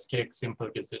cannot just take simple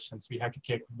decisions. We have to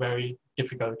take very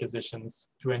difficult decisions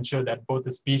to ensure that both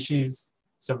the species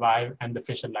survive and the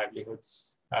fisher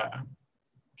livelihoods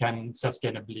can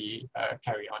sustainably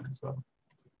carry on as well.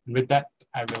 And with that,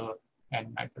 I will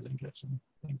end my presentation.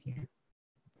 Thank you.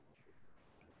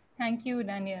 Thank you,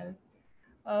 Daniel.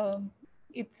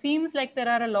 It seems like there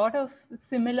are a lot of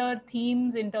similar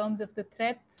themes in terms of the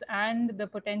threats and the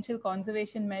potential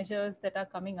conservation measures that are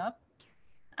coming up.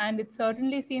 And it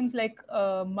certainly seems like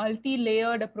a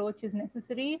multi-layered approach is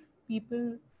necessary.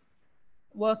 People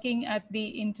working at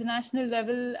the international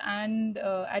level and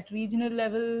at regional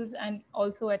levels and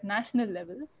also at national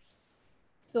levels.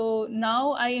 So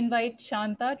now I invite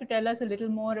Shanta to tell us a little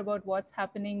more about what's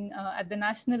happening at the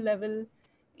national level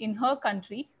in her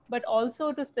country, but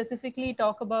also to specifically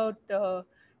talk about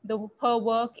her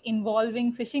work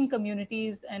involving fishing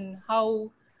communities and how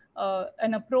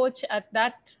an approach at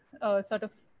that sort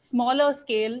of smaller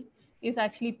scale is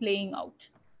actually playing out.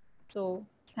 So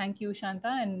thank you,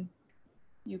 Shanta, and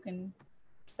you can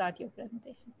start your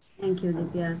presentation. Thank you,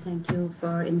 Divya. Thank you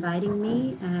for inviting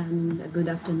me, and good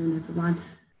afternoon, everyone.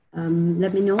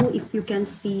 Let me know if you can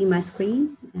see my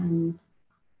screen, and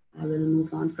I will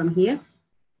move on from here.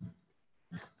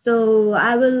 So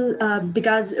I will,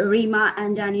 because Rima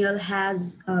and Daniel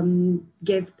has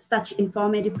gave such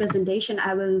informative presentation,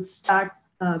 I will start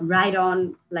right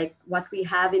on like what we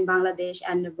have in Bangladesh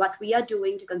and what we are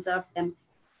doing to conserve them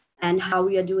and how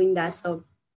we are doing that. So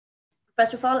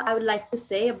first of all, I would like to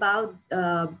say about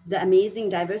the amazing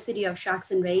diversity of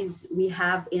sharks and rays we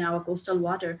have in our coastal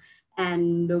water.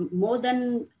 And more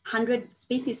than 100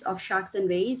 species of sharks and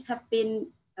rays have been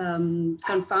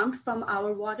confirmed from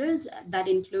our waters that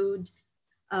include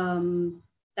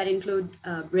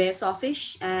rare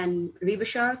sawfish and river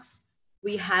sharks.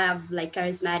 We have like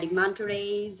charismatic manta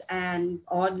rays and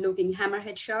odd-looking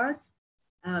hammerhead sharks,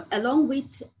 along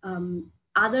with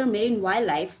other marine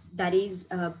wildlife that is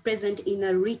present in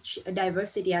a rich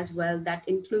diversity as well, that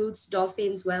includes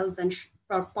dolphins, whales, and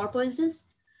porpoises.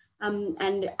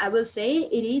 And I will say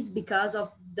it is because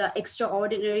of the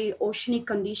extraordinary oceanic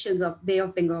conditions of Bay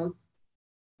of Bengal,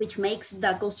 which makes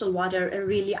the coastal water a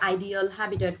really ideal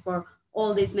habitat for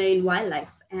all this marine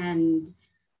wildlife.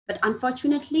 But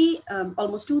unfortunately,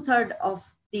 almost 2/3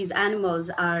 of these animals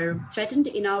are threatened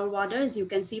in our waters. You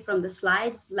can see from the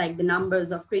slides, like the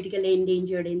numbers of critically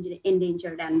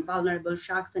endangered, and vulnerable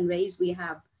sharks and rays we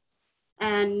have.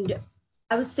 And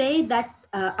I would say that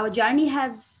our journey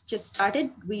has just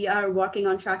started. We are working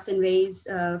on sharks and rays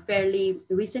fairly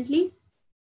recently.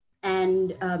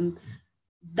 And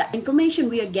the information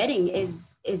we are getting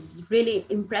is really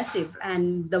impressive,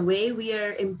 and the way we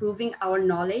are improving our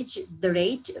knowledge, the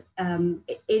rate,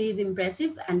 it is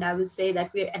impressive, and I would say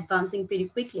that we are advancing pretty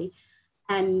quickly.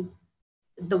 And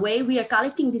the way we are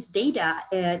collecting this data,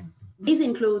 this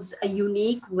includes a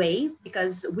unique way,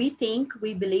 because we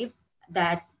believe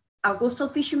that our coastal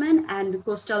fishermen and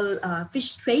coastal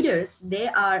fish traders, they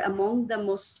are among the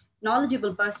most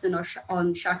knowledgeable person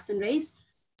on sharks and rays.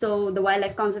 So the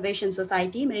Wildlife Conservation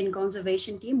Society, Marine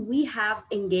Conservation Team, we have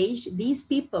engaged these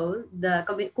people, the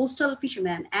coastal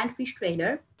fishermen and fish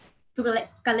trader, to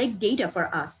collect data for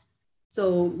us.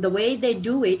 So the way they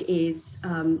do it is,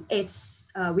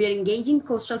 we are engaging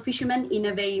coastal fishermen in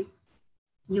a very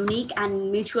unique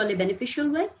and mutually beneficial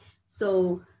way.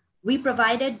 So we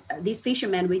provided these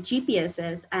fishermen with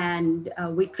GPSs, and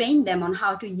we trained them on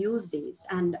how to use these.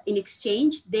 And in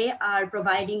exchange, they are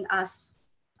providing us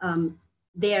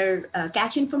their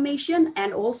catch information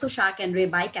and also shark and ray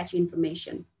bycatch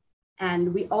information.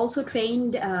 And we also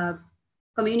trained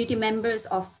community members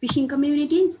of fishing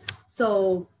communities.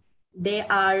 So they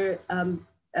are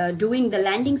doing the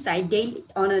landing site daily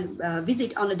on a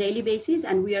visit on a daily basis,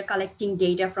 and we are collecting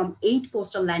data from 8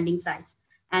 coastal landing sites.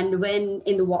 And when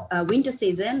in the winter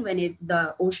season, when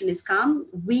the ocean is calm,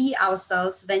 we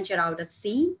ourselves venture out at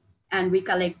sea and we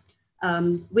collect,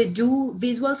 we do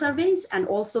visual surveys and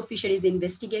also fisheries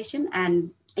investigation.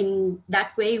 And in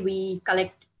that way, we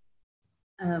collect,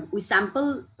 we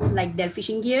sample like their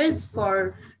fishing gears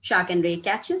for shark and ray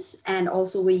catches. And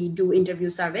also we do interview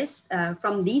surveys.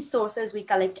 From these sources, we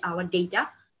collect our data.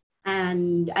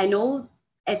 And I know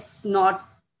it's not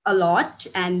a lot,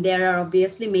 and there are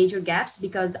obviously major gaps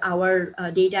because our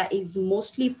data is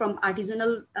mostly from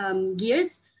artisanal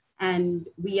gears, and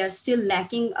we are still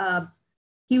lacking a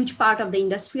huge part of the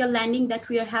industrial landing that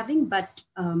we are having, but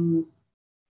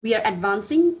we are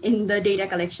advancing in the data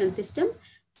collection system.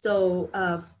 So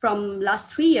from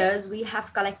last 3 years, we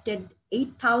have collected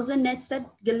 8,000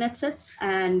 gill net sets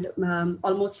and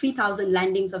almost 3,000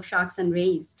 landings of sharks and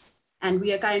rays. And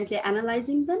we are currently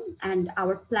analyzing them. And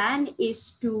our plan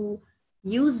is to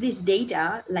use this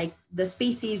data, like the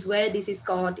species, where this is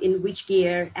caught, in which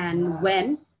gear, and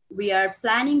when. We are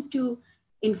planning to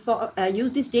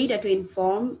use this data to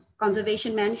inform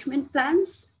conservation management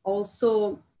plans,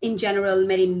 also in general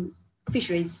marine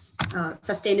fisheries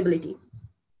sustainability.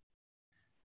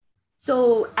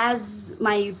 So as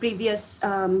my previous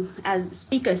as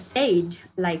speaker said,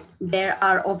 like there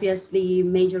are obviously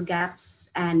major gaps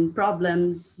and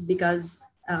problems because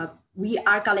we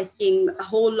are collecting a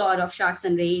whole lot of sharks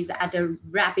and rays at a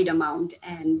rapid amount,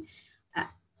 and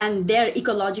they're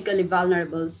ecologically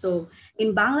vulnerable. So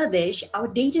in Bangladesh, our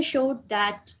data showed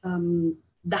that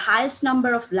the highest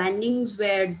number of landings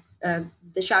where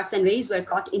the sharks and rays were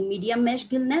caught in medium mesh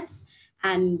gill nets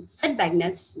and setback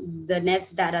nets, the nets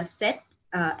that are set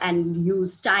and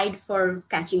used tide for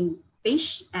catching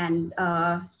fish, and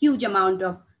a huge amount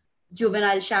of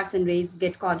juvenile sharks and rays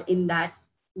get caught in that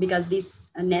because these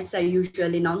nets are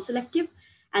usually non-selective.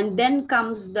 And then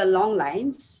comes the long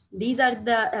lines. These are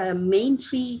the main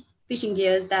 3 fishing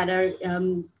gears that are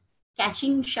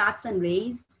catching sharks and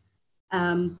rays.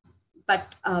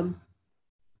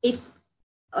 If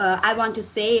I want to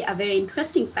say a very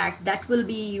interesting fact, that will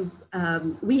be,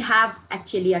 we have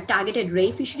actually a targeted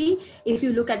ray fishery. If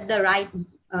you look at the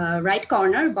right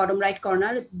corner, bottom right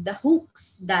corner, the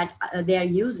hooks that they are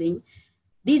using,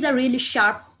 these are really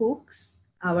sharp hooks.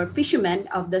 Our fishermen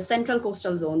of the central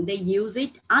coastal zone, they use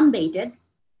it unbaited,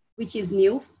 which is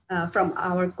new from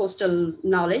our coastal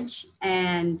knowledge.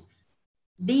 And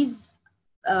these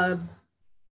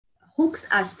hooks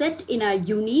are set in a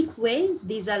unique way.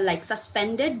 These are like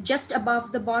suspended just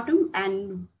above the bottom,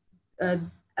 and a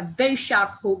very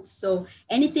sharp hooks. So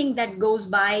anything that goes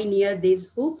by near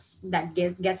these hooks, that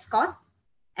gets caught.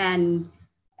 And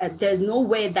there's no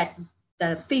way that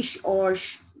the fish or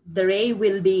the ray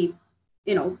will be,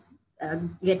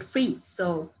 get free.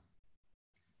 So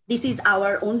this is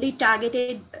our only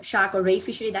targeted shark or ray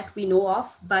fishery that we know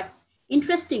of. But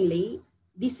interestingly,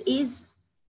 this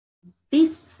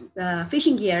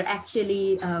fishing gear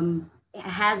actually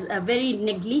has a very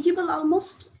negligible,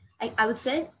 almost, I would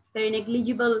say, very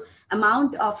negligible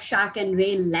amount of shark and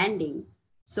ray landing.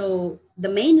 So the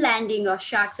main landing of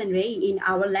sharks and ray in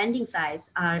our landing sites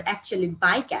are actually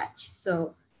bycatch.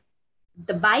 So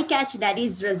the bycatch that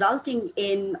is resulting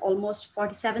in almost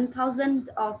 47,000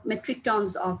 of metric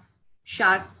tons of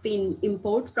shark fin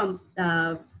import from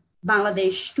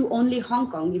Bangladesh to only Hong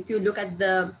Kong. If you look at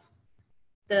the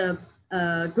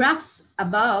graphs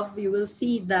above, you will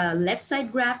see the left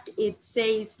side graph, it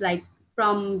says like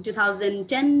from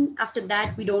 2010, after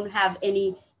that, we don't have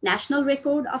any national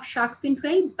record of shark fin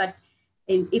trade. But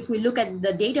if we look at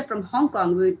the data from Hong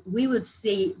Kong, we would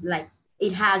see like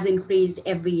it has increased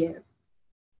every year.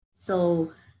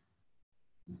 So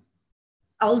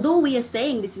although we are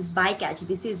saying this is bycatch,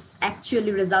 this is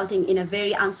actually resulting in a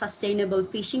very unsustainable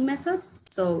fishing method.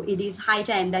 So it is high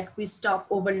time that we stop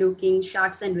overlooking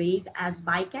sharks and rays as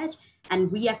bycatch,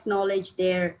 and we acknowledge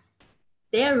their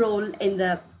role in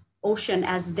the ocean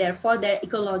as for their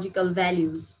ecological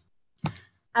values.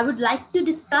 I would like to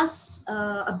discuss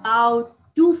about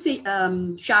two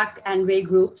shark and ray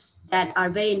groups that are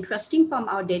very interesting from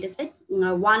our dataset.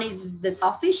 One is the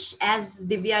sawfish. As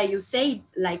Divya, you said,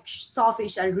 like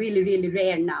sawfish are really, really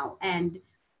rare now. And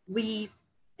we,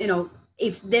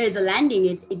 if there is a landing,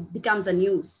 it becomes a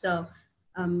news. So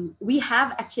we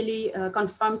have actually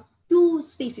confirmed two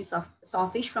species of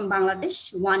sawfish from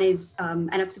Bangladesh. One is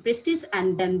Anthropocene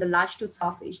and then the large-tooth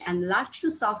sawfish. And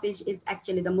large-tooth sawfish is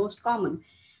actually the most common.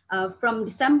 From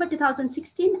December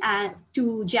 2016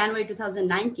 to January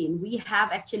 2019, we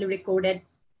have actually recorded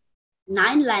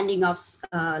 9 landing of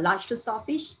large-tooth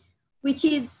sawfish, which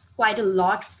is quite a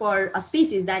lot for a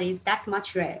species that is that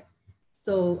much rare.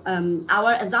 So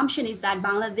our assumption is that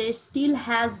Bangladesh still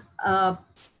has a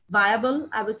viable,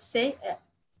 I would say,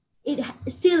 it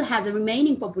still has a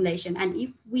remaining population. And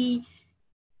if we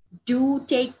do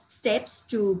take steps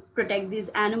to protect these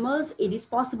animals, it is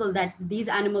possible that these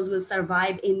animals will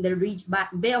survive in the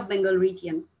Bay of Bengal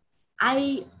region.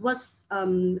 I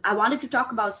wanted to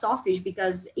talk about sawfish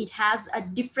because it has a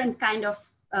different kind of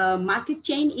market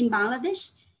chain in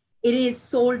Bangladesh. It is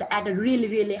sold at a really,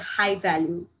 really high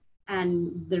value.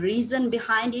 And the reason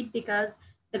behind it, because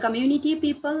the community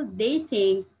people, they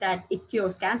think that it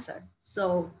cures cancer.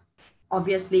 So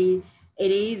obviously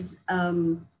it is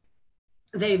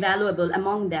very valuable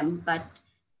among them. But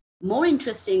more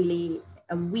interestingly,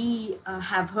 we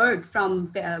have heard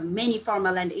from many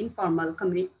formal and informal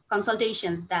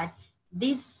consultations that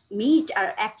this meat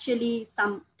are actually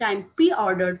sometimes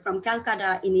pre-ordered from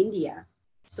Calcutta in India.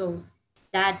 So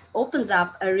that opens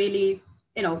up a really,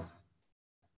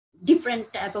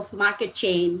 different type of market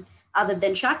chain other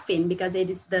than shark fin, because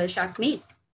it is the shark meat,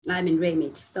 ray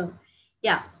meat. So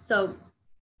yeah, so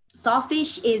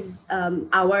sawfish is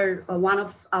one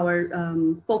of our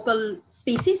focal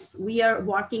species. We are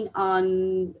working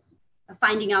on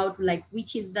finding out like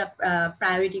which is the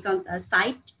priority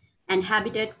site and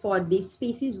habitat for this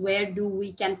species. Where do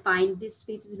we can find this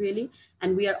species really?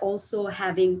 And we are also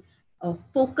having a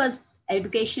focused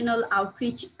educational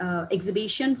outreach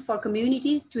exhibition for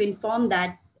community to inform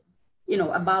that,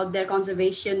 about their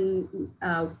conservation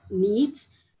needs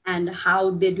and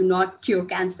how they do not cure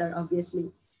cancer,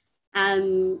 obviously.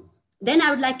 And then I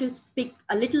would like to speak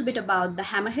a little bit about the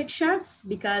hammerhead sharks,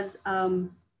 because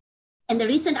in the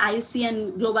recent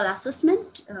IUCN global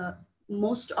assessment,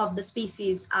 most of the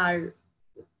species are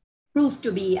proved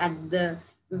to be at the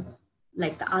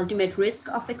ultimate risk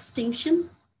of extinction.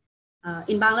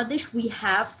 In Bangladesh, we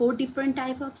have 4 different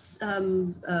types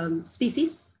of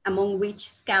species, among which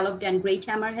scalloped and great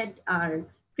hammerhead are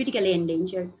critically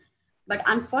endangered. But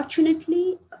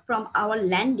unfortunately, from our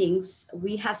landings,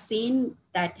 we have seen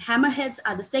that hammerheads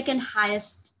are the second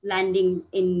highest landing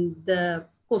in the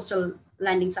coastal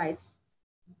landing sites.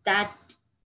 That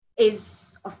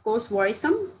is, of course,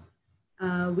 worrisome.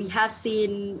 We have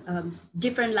seen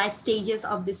different life stages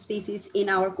of this species in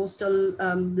our coastal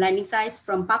landing sites,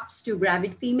 from pups to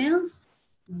gravid females.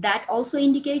 That also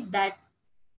indicate that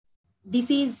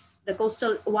this is the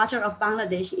coastal water of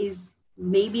Bangladesh is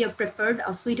maybe a preferred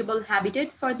or suitable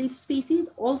habitat for this species.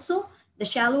 Also, the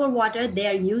shallower water, they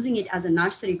are using it as a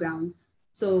nursery ground.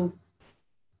 So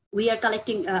we are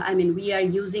collecting, we are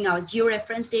using our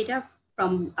georeference data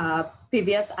from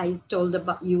previous I told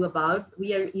you about.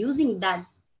 We are using that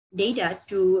data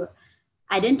to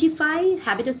identify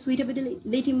habitat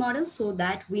suitability models so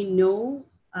that we know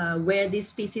where these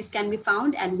species can be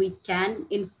found, and we can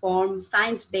inform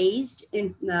science-based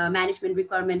management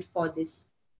requirement for this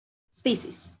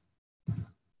species.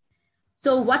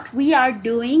 So what we are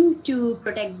doing to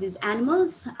protect these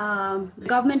animals, the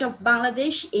government of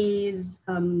Bangladesh is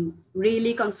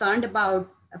really concerned about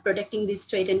protecting these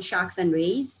threatened sharks and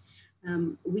rays.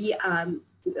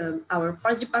 Our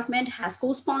forest department has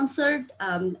co-sponsored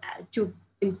to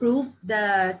improve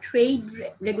the trade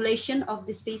regulation of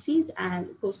the species, and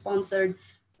co-sponsored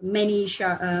many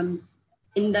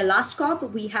in the last COP,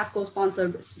 we have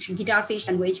co-sponsored guitarfish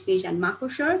and wedgefish and mako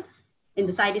shark in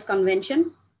the CITES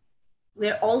convention.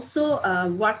 We're also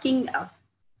working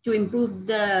to improve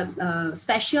the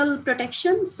special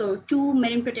protection. So 2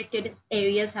 marine protected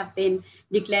areas have been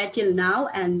declared till now,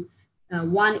 and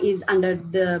one is under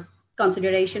the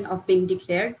consideration of being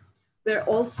declared. We're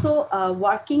also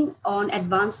working on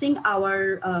advancing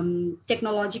our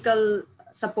technological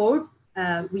support.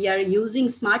 We are using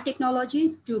smart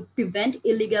technology to prevent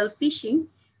illegal fishing,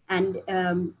 and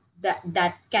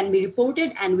that can be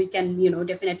reported, and we can,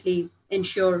 definitely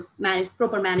ensure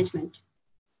proper management.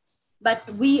 But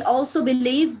we also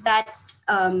believe that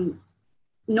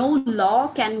no law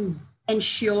can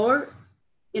ensure,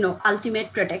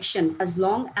 ultimate protection as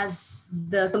long as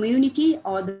the community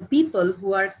or the people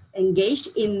who are engaged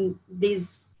in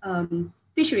these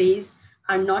fisheries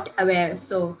are not aware.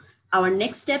 So our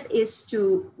next step is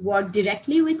to work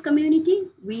directly with community.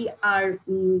 We are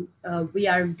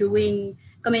doing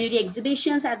community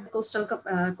exhibitions at the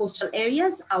coastal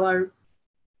areas. Our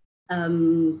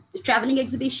traveling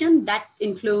exhibition that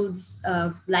includes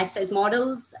life-size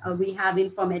models. We have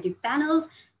informative panels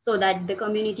so that the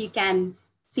community can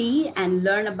see and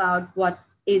learn about what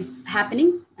is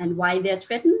happening and why they're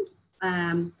threatened.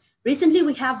 Recently,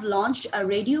 we have launched a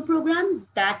radio program.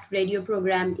 That radio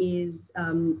program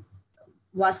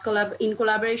was in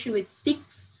collaboration with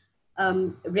 6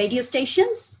 radio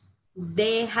stations.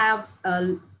 They have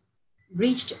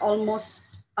reached almost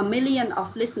 1 million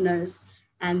of listeners,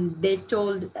 and they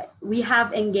told, we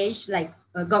have engaged like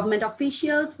government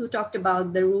officials who talked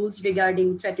about the rules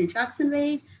regarding threatened sharks and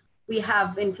rays. We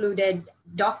have included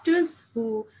doctors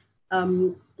who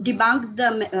debunked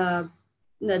the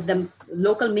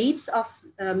local myths of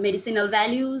medicinal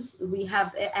values. We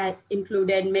have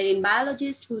included marine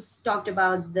biologists who talked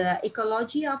about the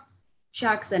ecology of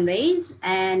sharks and rays.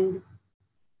 And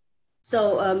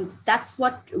so that's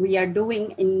what we are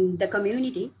doing in the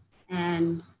community.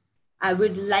 And I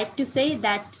would like to say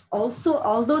that also,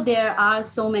 although there are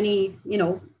so many,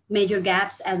 major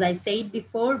gaps, as I said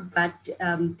before, but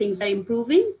things are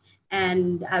improving.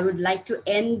 And I would like to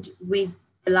end with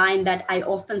a line that I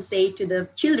often say to the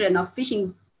children of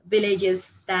fishing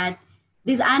villages, that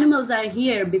these animals are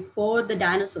here before the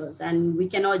dinosaurs, and we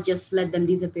cannot just let them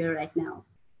disappear right now.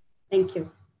 Thank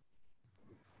you.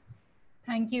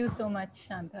 Thank you so much,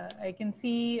 Shanta. I can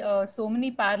see so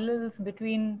many parallels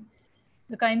between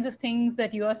the kinds of things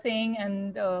that you are saying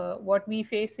and what we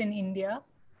face in India.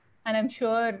 And I'm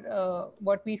sure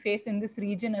what we face in this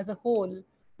region as a whole,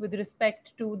 with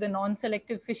respect to the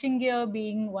non-selective fishing gear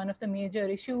being one of the major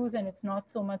issues, and it's not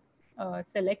so much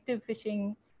selective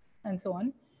fishing and so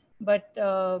on. But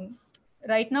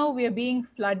right now we are being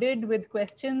flooded with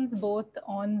questions both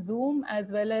on Zoom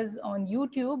as well as on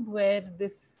YouTube, where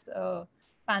this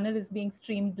panel is being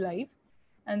streamed live.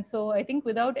 And so I think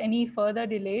without any further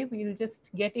delay, we'll just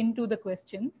get into the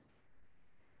questions.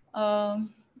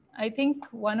 I think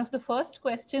one of the first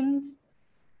questions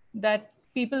that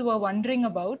people were wondering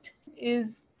about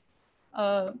is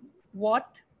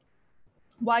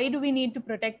why do we need to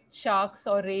protect sharks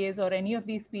or rays or any of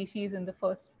these species in the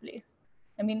first place?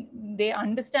 I mean, they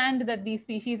understand that these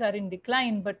species are in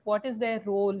decline, but what is their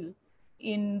role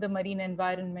in the marine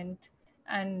environment?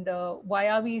 And why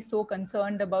are we so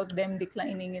concerned about them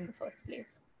declining in the first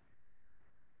place?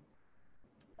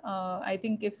 I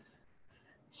think if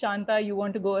Shanta, you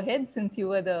want to go ahead since you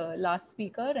were the last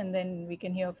speaker, and then we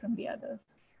can hear from the others.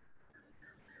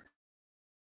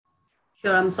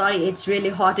 Sure, I'm sorry, it's really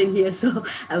hot in here, so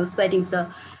I was sweating.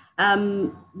 So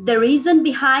the reason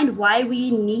behind why we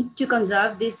need to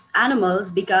conserve these animals,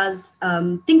 because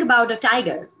think about a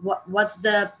tiger. What's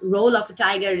the role of a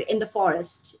tiger in the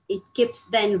forest? It keeps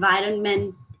the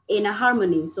environment in a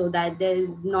harmony so that there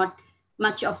is not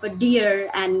much of a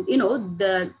deer, and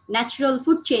the natural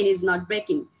food chain is not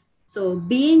breaking. So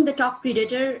being the top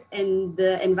predator in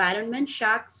the environment,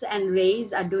 sharks and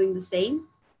rays are doing the same.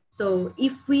 So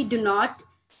if we do not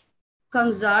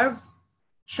conserve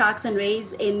sharks and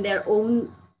rays in their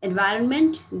own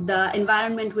environment, the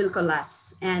environment will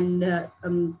collapse. And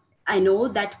I know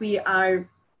that we are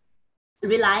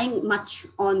relying much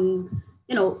on,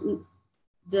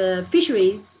 the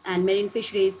fisheries and marine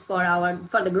fisheries for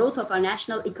the growth of our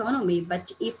national economy.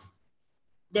 But if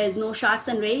there's no sharks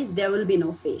and rays, there will be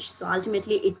no fish. So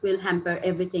ultimately it will hamper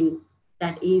everything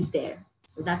that is there.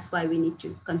 So that's why we need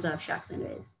to conserve sharks and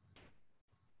rays.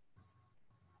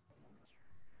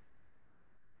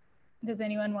 Does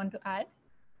anyone want to add?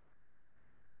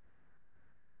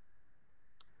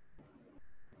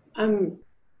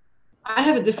 I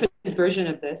have a different version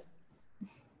of this.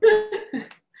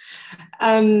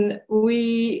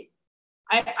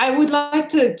 I would like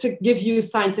to give you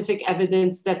scientific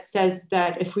evidence that says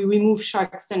that if we remove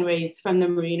sharks and rays from the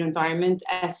marine environment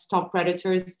as top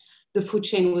predators, the food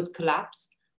chain would collapse.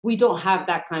 We don't have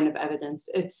that kind of evidence.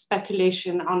 It's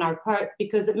speculation on our part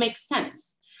because it makes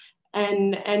sense.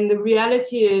 And the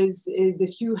reality is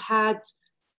if you had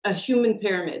a human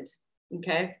pyramid,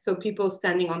 okay, so people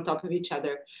standing on top of each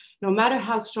other, no matter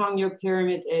how strong your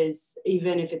pyramid is,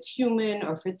 even if it's human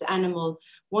or if it's animal,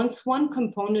 once one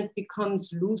component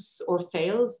becomes loose or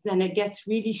fails, then it gets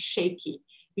really shaky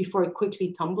before it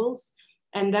quickly tumbles.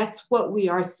 And that's what we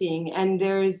are seeing. And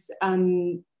there's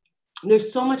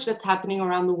so much that's happening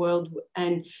around the world,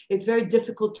 and it's very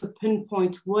difficult to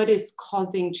pinpoint what is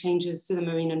causing changes to the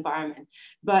marine environment.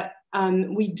 But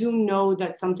we do know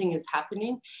that something is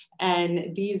happening,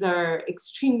 and these are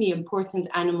extremely important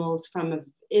animals from an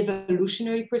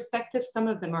evolutionary perspective. Some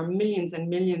of them are millions and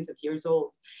millions of years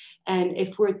old. And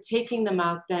if we're taking them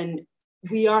out, then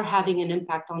we are having an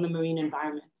impact on the marine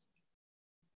environment.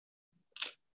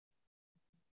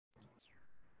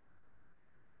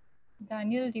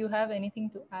 Daniel, do you have anything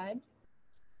to add?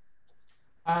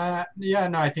 Yeah,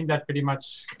 no, I think that pretty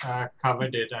much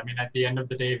covered it. I mean, at the end of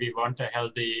the day, we want a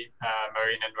healthy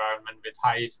marine environment with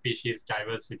high species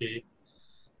diversity.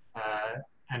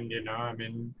 And, you know, I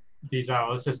mean, these are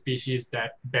also species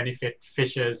that benefit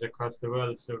fishers across the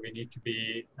world. So we need to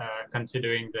be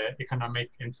considering the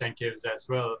economic incentives as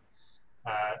well.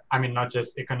 I mean, not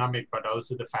just economic, but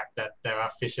also the fact that there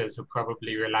are fishers who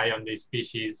probably rely on these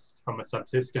species from a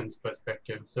subsistence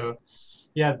perspective. So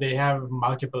yeah, they have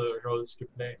multiple roles to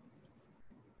play.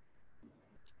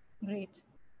 Great,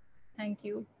 thank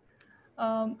you.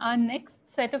 Our next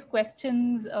set of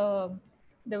questions,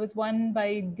 there was one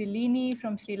by Dilini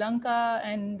from Sri Lanka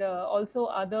and also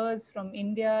others from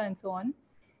India and so on,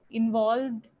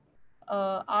 involved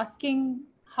asking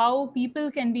how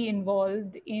people can be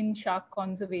involved in shark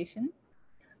conservation,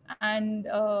 and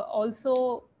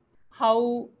also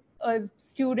how a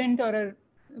student or a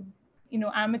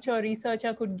amateur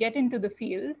researcher could get into the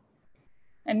field.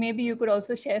 And maybe you could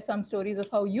also share some stories of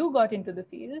how you got into the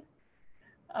field.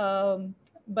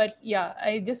 But yeah,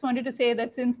 I just wanted to say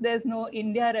that since there's no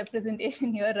India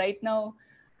representation here right now,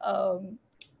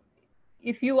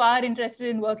 if you are interested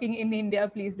in working in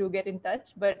India, please do get in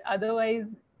touch. But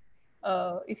otherwise,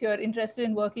 if you're interested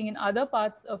in working in other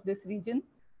parts of this region,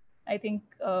 I think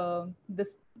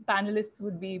this panelists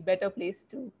would be better placed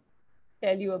to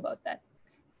tell you about that.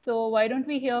 So why don't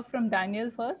we hear from Daniel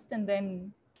first and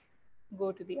then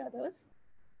go to the others?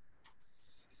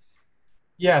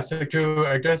 Yeah, so to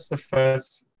address the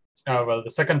first, the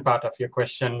second part of your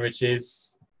question, which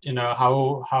is, you know,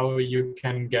 how you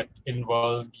can get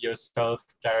involved yourself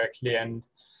directly. And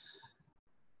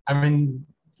I mean,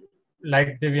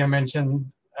 like Divya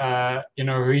mentioned, you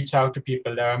know, reach out to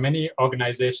people. There are many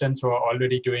organizations who are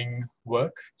already doing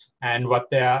work, and what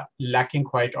they are lacking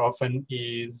quite often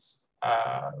is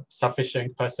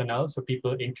sufficient personnel. So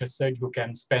people interested who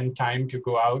can spend time to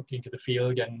go out into the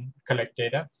field and collect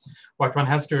data. What one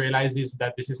has to realize is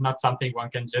that this is not something one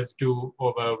can just do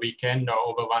over a weekend or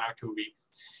over 1 or 2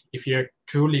 weeks. If you're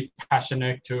truly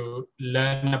passionate to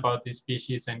learn about this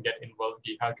species and get involved,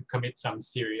 you have to commit some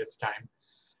serious time.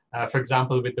 For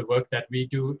example, with the work that we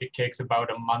do, it takes about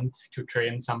a month to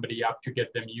train somebody up to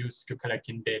get them used to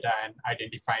collecting data and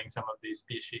identifying some of these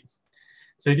species.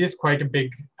 So it is quite a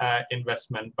big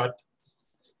investment, but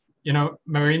you know,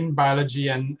 marine biology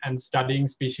and studying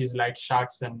species like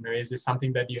sharks and rays is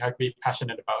something that you have to be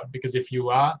passionate about, because if you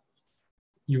are,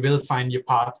 you will find your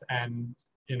path, and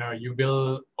you know, you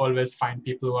will always find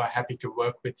people who are happy to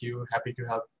work with you, happy to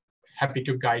help, happy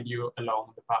to guide you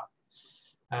along the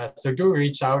path. So do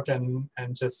reach out and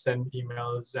just send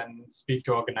emails and speak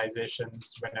to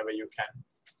organizations whenever you can.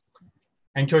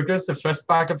 And to address the first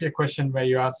part of your question where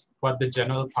you ask what the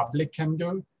general public can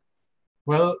do,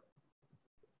 well,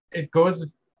 it goes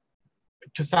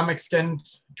to some extent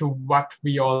to what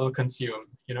we all consume.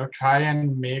 You know, try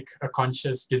and make a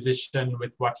conscious decision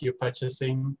with what you're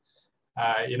purchasing.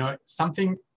 You know,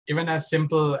 something even as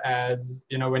simple as,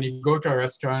 you know, when you go to a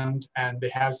restaurant and they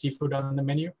have seafood on the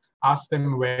menu, ask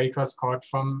them where it was caught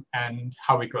from and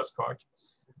how it was caught.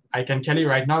 I can tell you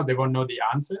right now, they won't know the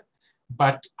answer,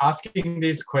 but asking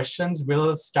these questions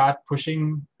will start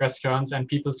pushing restaurants and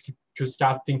people to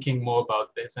start thinking more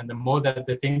about this. And the more that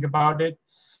they think about it,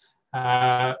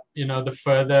 you know, the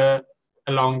further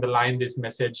along the line this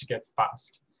message gets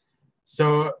passed.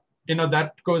 So, you know,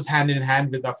 that goes hand in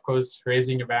hand with, of course,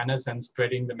 raising awareness and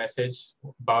spreading the message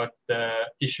about the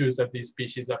issues that these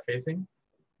species are facing.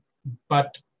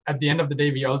 But at the end of the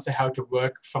day, we also have to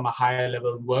work from a higher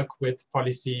level, work with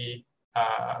policy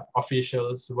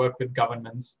officials, work with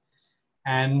governments.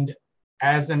 And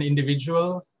as an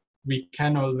individual, we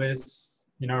can always,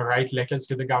 write letters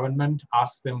to the government,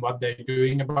 ask them what they're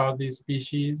doing about these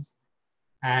species.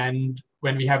 And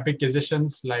when we have big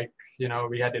decisions, like,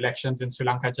 we had elections in Sri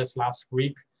Lanka just last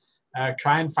week,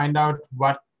 try and find out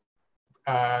what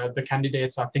the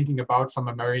candidates are thinking about from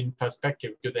a marine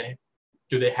perspective. Do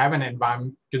they have an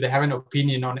environment? Do they have an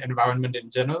opinion on environment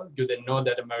in general? Do they know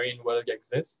that a marine world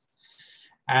exists?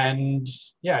 And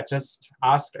yeah, just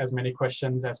ask as many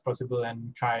questions as possible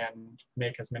and try and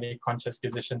make as many conscious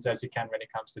decisions as you can when it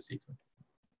comes to seafood.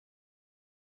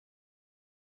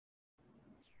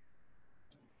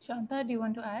 Shanta, do you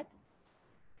want to add?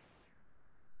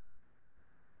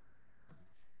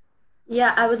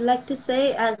 Yeah, I would like to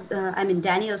say, as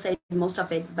Daniel said most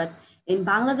of it, but in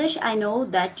Bangladesh, I know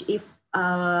that if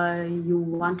you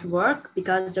want to work,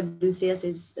 because WCS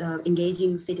is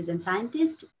engaging citizen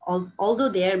scientists, although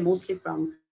they're mostly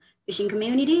from fishing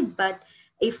community, but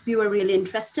if you are really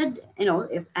interested,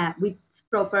 if, with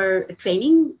proper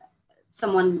training,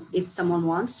 if someone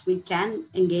wants, we can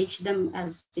engage them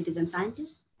as citizen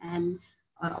scientists. And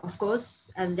of course,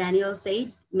 as Daniel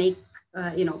said, make,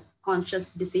 conscious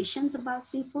decisions about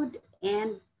seafood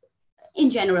and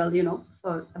in general,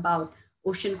 about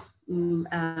ocean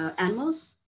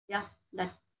animals. Yeah,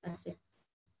 that's it.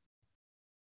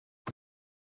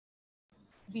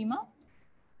 Rima?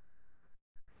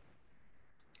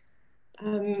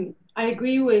 I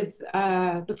agree with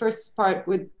the first part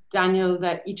with Daniel,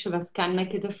 that each of us can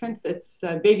make a difference. It's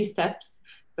baby steps,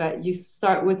 but you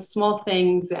start with small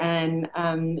things, and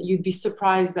you'd be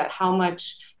surprised at how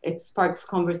much it sparks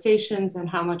conversations and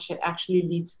how much it actually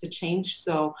leads to change.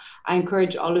 So I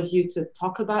encourage all of you to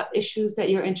talk about issues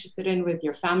that you're interested in with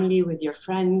your family, with your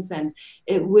friends, and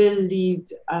it will lead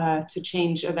to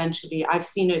change eventually. I've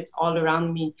seen it all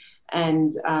around me,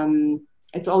 and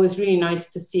it's always really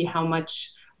nice to see how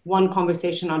much one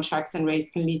conversation on sharks and rays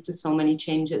can lead to so many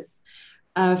changes.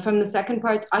 From the second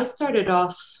part, I started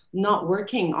off not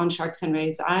working on sharks and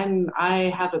rays.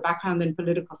 I have a background in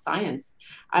political science.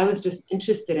 I was just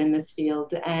interested in this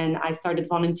field, and I started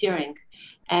volunteering.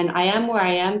 And I am where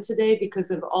I am today because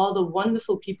of all the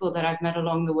wonderful people that I've met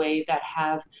along the way that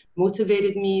have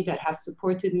motivated me, that have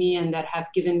supported me, and that have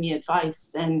given me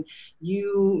advice. And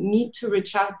you need to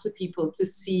reach out to people to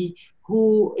see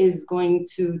who is going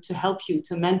to help you,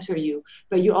 to mentor you.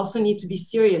 But you also need to be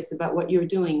serious about what you're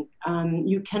doing.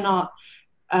 You cannot,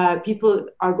 people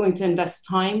are going to invest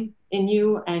time in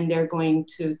you, and they're going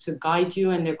to guide you,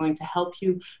 and they're going to help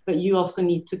you, but you also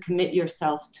need to commit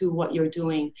yourself to what you're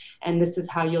doing, and this is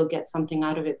how you'll get something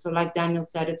out of it. So like Daniel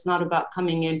said, it's not about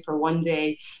coming in for one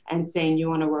day and saying you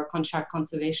want to work on shark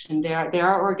conservation. There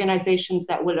are organizations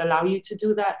that will allow you to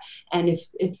do that, and if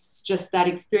it's just that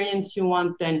experience you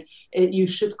want, then you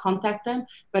should contact them.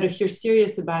 But if you're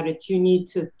serious about it, you need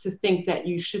to think that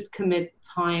you should commit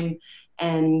time,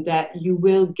 and that you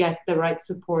will get the right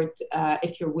support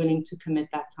if you're willing to commit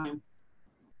that time.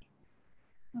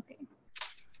 Okay.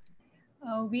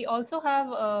 We also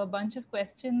have a bunch of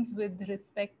questions with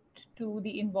respect to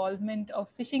the involvement of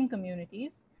fishing communities.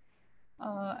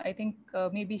 I think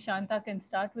maybe Shanta can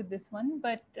start with this one,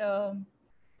 but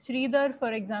Sridhar,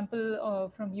 for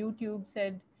example, from YouTube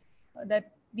said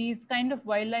that these kind of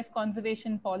wildlife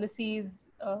conservation policies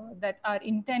that are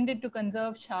intended to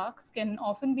conserve sharks can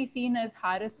often be seen as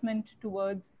harassment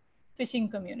towards fishing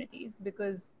communities,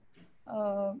 because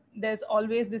there's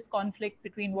always this conflict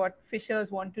between what fishers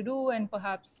want to do and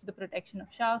perhaps the protection of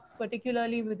sharks,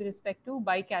 particularly with respect to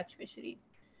bycatch fisheries.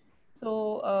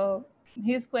 So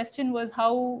his question was,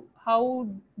 how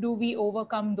do we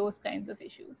overcome those kinds of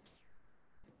issues?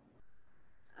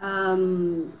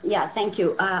 Yeah, thank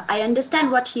you. I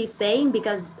understand what he's saying,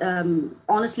 because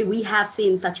honestly, we have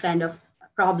seen such kind of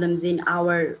problems in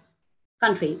our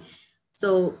country.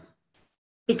 So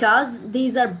because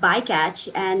these are bycatch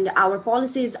and our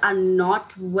policies are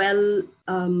not well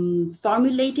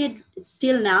formulated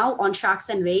still now on sharks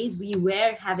and rays, we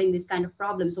were having this kind of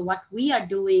problem. So what we are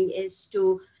doing is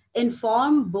to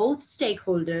inform both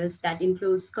stakeholders, that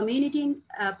includes community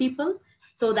people,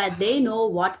 so that they know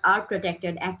what are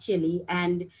protected actually,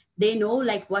 and they know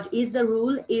like what is the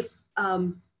rule if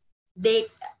they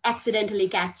accidentally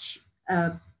catch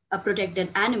a protected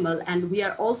animal. And we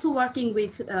are also working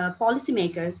with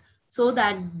policymakers so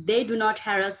that they do not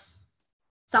harass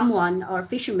someone or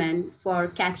fishermen for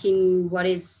catching what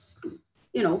is,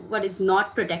 what is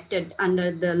not protected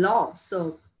under the law.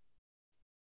 So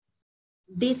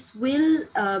this will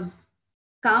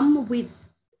come with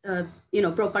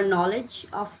proper knowledge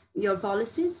of your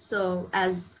policies. So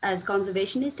as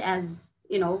conservationist, as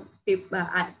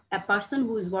a person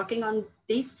who's working on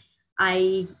this,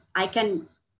 I can,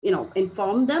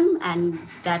 inform them, and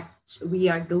that we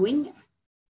are doing.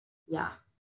 Yeah.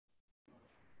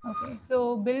 Okay,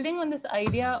 so building on this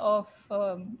idea of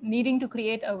needing to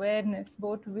create awareness,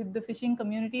 both with the fishing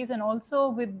communities and also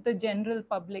with the general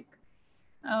public,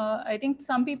 I think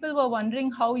some people were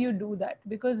wondering how you do that,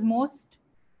 because most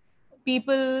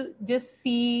people just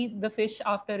see the fish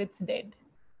after it's dead.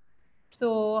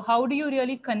 So how do you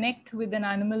really connect with an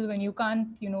animal when you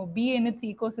can't, be in its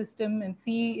ecosystem and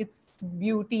see its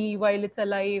beauty while it's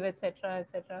alive, etc.,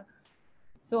 etc.?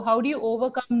 So how do you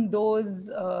overcome those,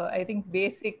 I think,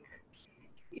 basic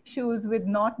issues with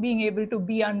not being able to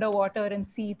be underwater and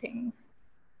see things?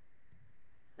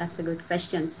 That's a good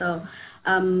question. So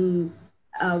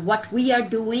what we are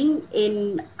doing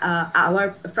in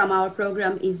from our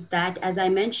program is that, as I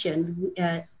mentioned,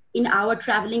 in our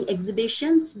traveling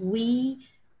exhibitions, we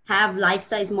have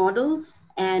life-size models,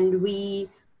 and we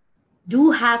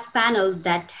do have panels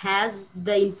that has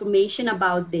the information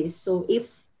about this. So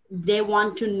if they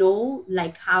want to know,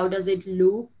 like, how does it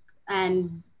look,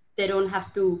 and they don't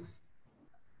have to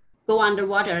go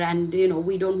underwater, and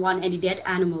we don't want any dead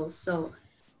animals. So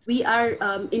we are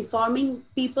informing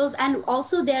people, and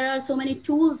also there are so many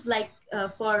tools like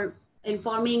for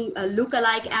informing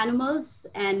look-alike animals,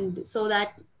 and so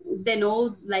that they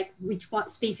know like which one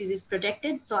species is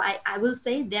protected. So I will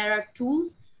say there are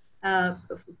tools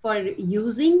for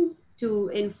using to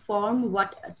inform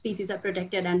what species are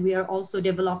protected, and we are also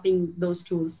developing those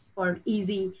tools for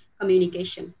easy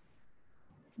communication.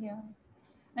 Yeah.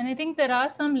 And I think there are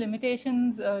some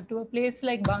limitations to a place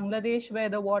like Bangladesh, where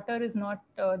the water is not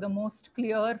the most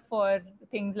clear for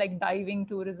things like diving,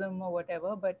 tourism, or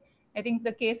whatever. But I think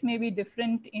the case may be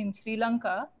different in Sri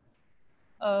Lanka.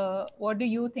 What do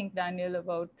you think, Daniel,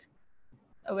 about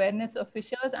awareness of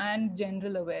fishers and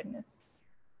general awareness?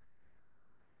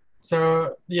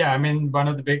 So, yeah, I mean, one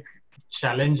of the big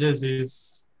challenges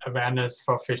is awareness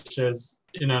for fishers,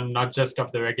 not just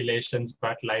of the regulations,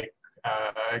 but like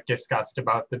discussed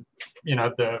about the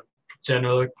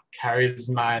general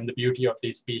charisma and the beauty of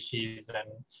these species,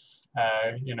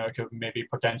 and to maybe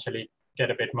potentially get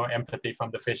a bit more empathy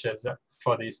from the fishers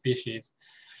for these species.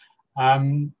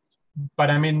 But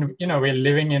I mean, we're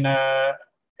living in a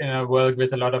world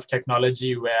with a lot of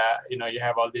technology where you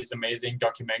have all these amazing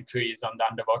documentaries on the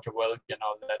underwater world and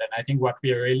all that. And I think what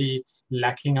we are really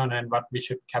lacking on, and what we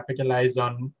should capitalize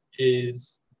on,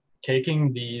 is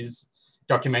taking these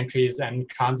documentaries and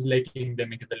translating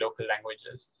them into the local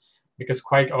languages, because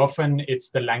quite often it's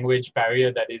the language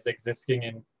barrier that is existing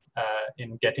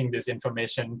in getting this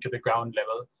information to the ground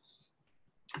level.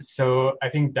 So I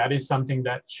think that is something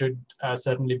that should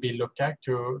certainly be looked at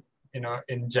to,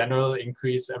 in general,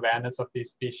 increase awareness of these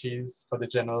species for the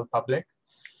general public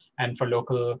and for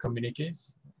local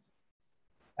communities.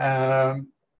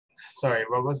 Sorry,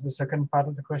 what was the second part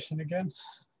of the question again?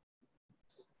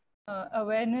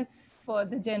 Awareness for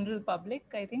the general public,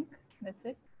 I think that's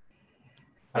it.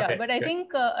 Yeah, okay, but I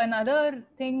think another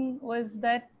thing was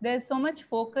that there's so much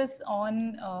focus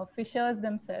on fishers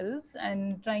themselves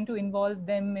and trying to involve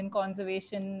them in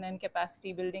conservation and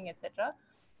capacity building, etc.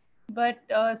 But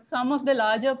some of the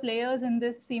larger players in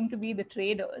this seem to be the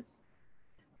traders.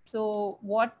 So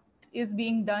what is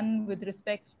being done with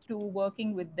respect to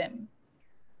working with them?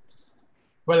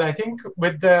 Well, I think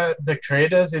with the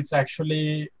traders, it's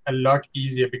actually a lot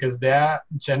easier because they're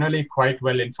generally quite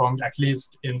well informed, at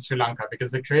least in Sri Lanka,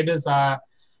 because the traders are,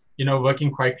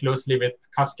 working quite closely with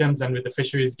customs and with the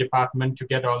fisheries department to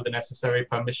get all the necessary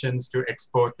permissions to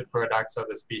export the products or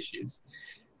the species.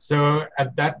 So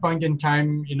at that point in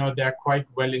time, they're quite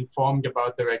well informed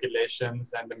about the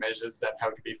regulations and the measures that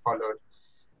have to be followed.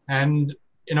 And,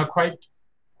 quite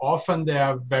often they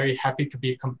are very happy to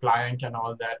be compliant and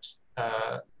all that,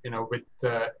 with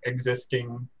the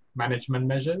existing management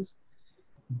measures.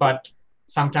 But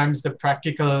sometimes the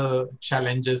practical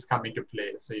challenges come into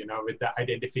play. So, with the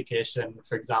identification,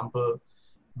 for example,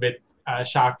 with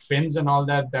shark fins and all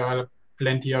that, there are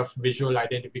plenty of visual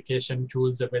identification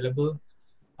tools available.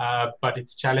 But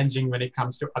it's challenging when it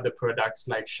comes to other products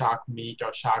like shark meat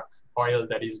or shark oil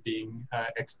that is being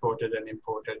exported and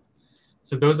imported.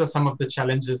 So those are some of the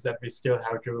challenges that we still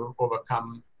have to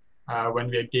overcome when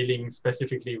we are dealing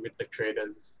specifically with the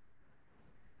traders.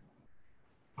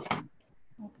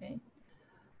 Okay.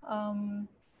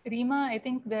 Rima, I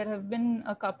think there have been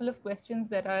a couple of questions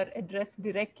that are addressed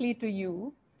directly to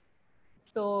you.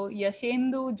 So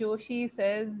Yashendu Joshi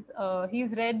says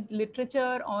he's read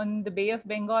literature on the Bay of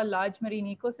Bengal large marine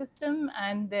ecosystem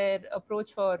and their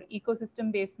approach for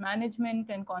ecosystem-based management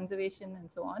and conservation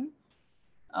and so on.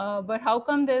 But how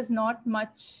come there's not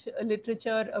much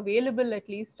literature available, at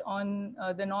least on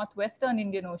the northwestern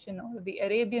Indian Ocean or the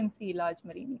Arabian Sea large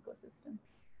marine ecosystem?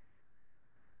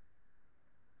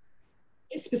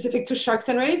 Specific to sharks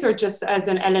and rays, or just as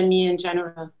an LME in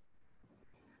general?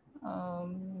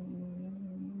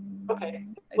 Okay.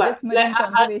 Well, just marine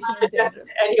conservation in general.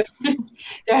 Anyway,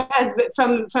 there has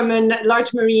been, from a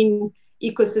large marine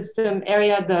ecosystem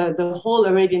area, the whole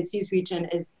Arabian Seas region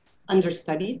is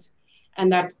understudied.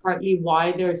 And that's partly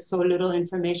why there's so little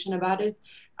information about it.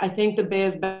 I think the Bay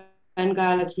of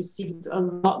Bengal has received a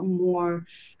lot more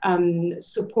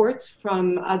support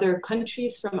from other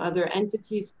countries, from other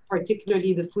entities,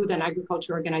 particularly the Food and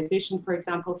Agriculture Organization, for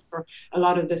example, for a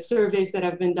lot of the surveys that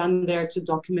have been done there to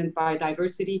document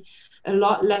biodiversity. A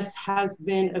lot less has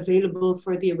been available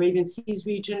for the Arabian Seas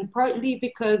region, partly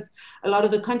because a lot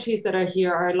of the countries that are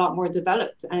here are a lot more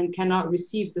developed and cannot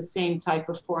receive the same type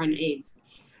of foreign aid.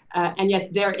 And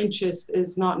yet their interest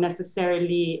is not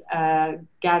necessarily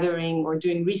gathering or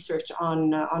doing research on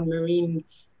marine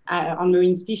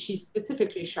species,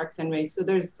 specifically sharks and rays. So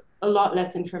there's a lot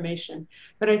less information.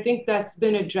 But I think that's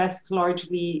been addressed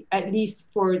largely, at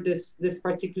least for this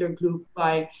particular group,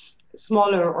 by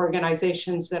smaller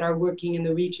organizations that are working in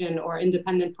the region or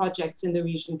independent projects in the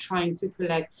region trying to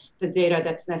collect the data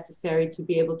that's necessary to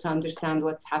be able to understand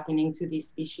what's happening to these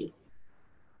species.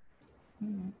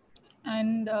 Mm.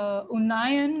 And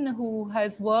Unayan, who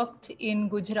has worked in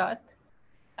Gujarat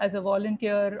as a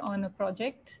volunteer on a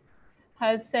project,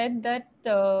 has said that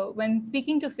when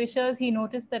speaking to fishers, he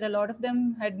noticed that a lot of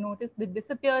them had noticed the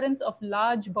disappearance of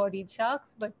large-bodied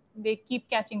sharks, but they keep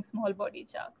catching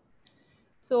small-bodied sharks.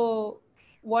 So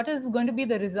what is going to be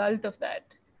the result of that?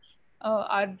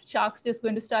 Are sharks just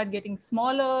going to start getting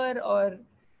smaller, or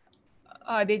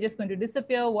are they just going to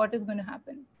disappear? What is going to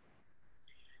happen?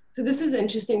 So this is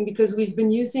interesting because we've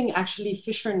been using actually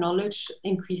fisher knowledge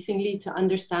increasingly to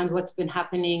understand what's been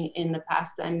happening in the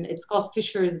past, and it's called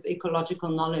Fisher's ecological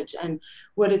knowledge. And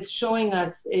what it's showing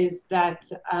us is that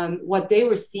what they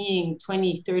were seeing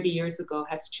 20, 30 years ago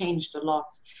has changed a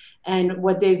lot. And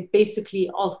what they've basically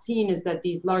all seen is that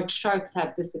these large sharks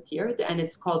have disappeared, and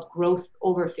it's called growth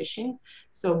overfishing.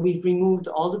 So we've removed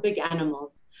all the big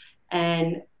animals,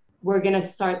 and we're going to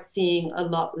start seeing a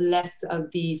lot less of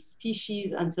these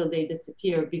species until they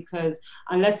disappear, because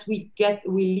unless we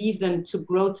leave them to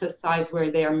grow to a size where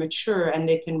they are mature and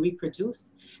they can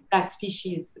reproduce, that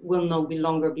species will no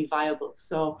longer be viable.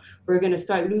 So we're going to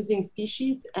start losing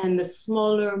species, and the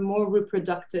smaller, more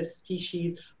reproductive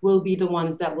species will be the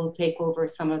ones that will take over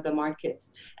some of the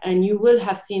markets. And you will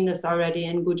have seen this already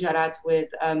in Gujarat with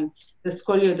the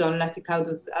Scoliodon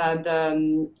laticaudus,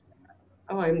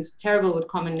 oh, I'm terrible with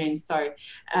common names, sorry.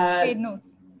 Spade nose.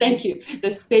 Thank you.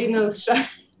 The spade nose shark,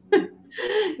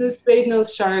 the spade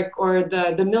nose shark, or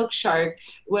the milk shark,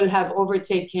 will have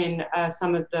overtaken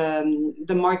some of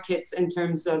the markets in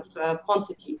terms of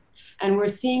quantities. And we're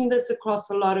seeing this across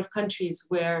a lot of countries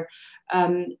where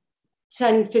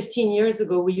 10, 15 years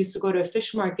ago, we used to go to a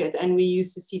fish market and we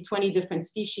used to see 20 different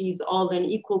species, all in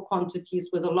equal quantities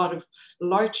with a lot of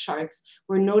large sharks.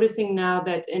 We're noticing now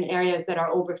that in areas that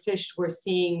are overfished, we're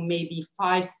seeing maybe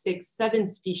 5, 6, 7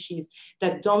 species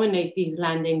that dominate these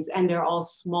landings, and they're all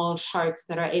small sharks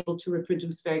that are able to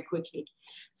reproduce very quickly.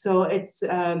 So it's,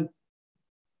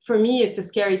 for me, it's a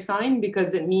scary sign,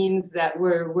 because it means that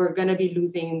we're going to be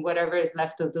losing whatever is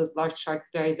left of those large sharks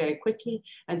very, very quickly,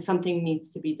 and something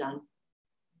needs to be done.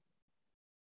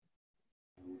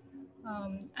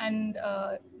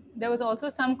 There was also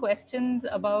some questions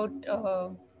about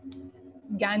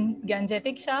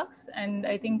gangetic sharks, and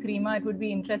I think, Rima, it would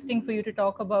be interesting for you to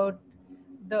talk about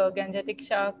the gangetic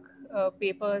shark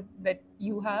paper that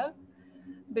you have,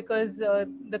 because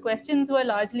the questions were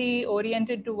largely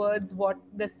oriented towards what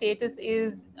the status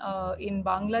is in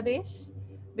Bangladesh,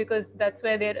 because that's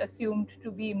where they're assumed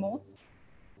to be most.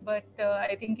 But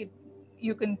I think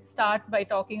you can start by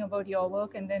talking about your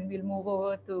work, and then we'll move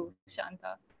over to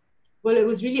Shanta. Well, it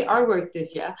was really our work,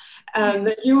 Divya,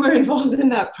 that you were involved in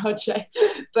that project.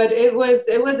 But it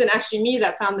wasn't actually me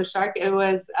that found the shark. It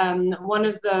was one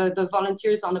of the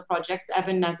volunteers on the project,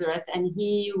 Evan Nazareth, and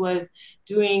he was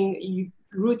doing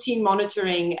routine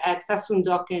monitoring at Sassoon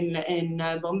Dock in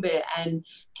Bombay, and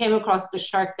came across the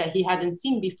shark that he hadn't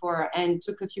seen before and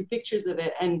took a few pictures of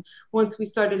it. And once we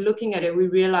started looking at it, we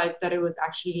realized that it was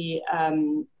actually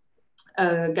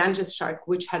a Ganges shark,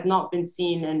 which had not been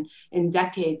seen in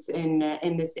decades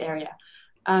in this area.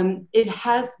 It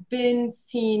has been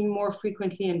seen more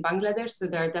frequently in Bangladesh, so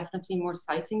there are definitely more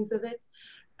sightings of it.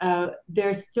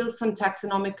 there's still some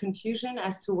taxonomic confusion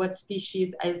as to what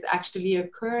species is actually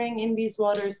occurring in these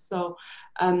waters. So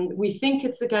we think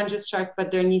it's a Ganges shark,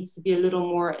 but there needs to be a little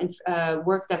more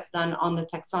work that's done on the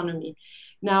taxonomy.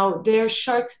 Now, there are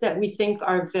sharks that we think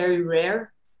are very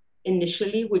rare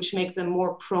initially, which makes them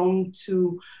more prone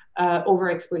to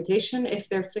overexploitation if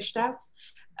they're fished out.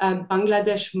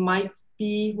 Bangladesh might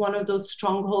be one of those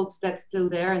strongholds that's still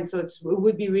there. And so it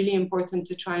would be really important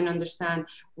to try and understand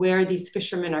where these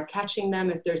fishermen are catching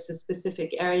them, if there's a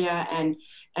specific area, and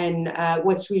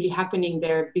what's really happening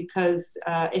there. Because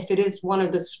if it is one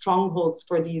of the strongholds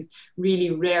for these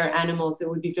really rare animals, it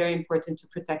would be very important to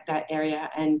protect that area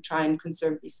and try and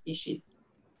conserve these species.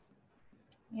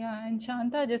 Yeah, and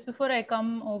Shanta, just before I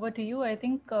come over to you, I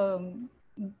think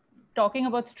talking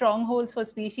about strongholds for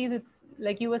species, it's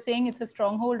like you were saying, it's a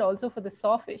stronghold also for the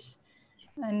sawfish.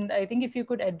 And I think if you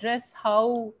could address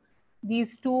how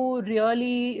these two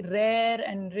really rare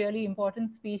and really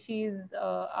important species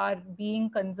are being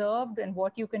conserved and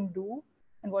what you can do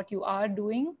and what you are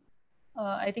doing,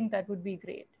 I think that would be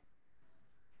great.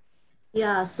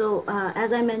 Yeah, so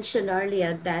as I mentioned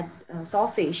earlier, that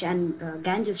sawfish and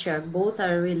Ganges shark both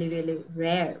are really, really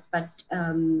rare. But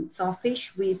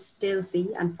sawfish we still see,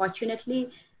 unfortunately,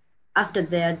 after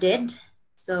they're dead.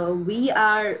 So we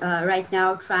are right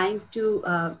now trying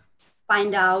to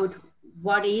find out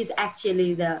what is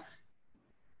actually the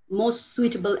most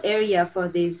suitable area for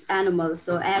these animals.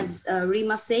 So as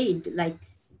Rima said, like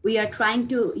we are trying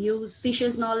to use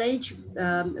fishers' knowledge,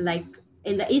 like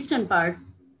in the eastern part,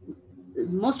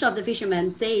 most of the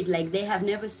fishermen said like they have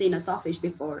never seen a sawfish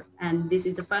before, and this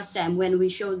is the first time. When we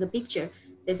show the picture,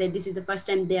 they said this is the first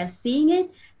time they are seeing it,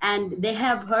 and they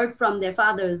have heard from their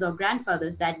fathers or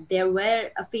grandfathers that there were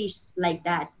a fish like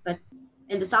that. But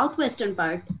in the southwestern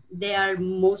part, they are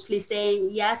mostly saying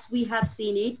yes, we have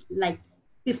seen it like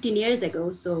 15 years ago.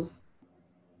 So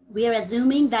we are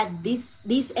assuming that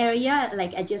this area,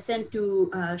 like adjacent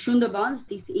to Sundarbans,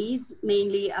 this is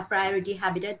mainly a priority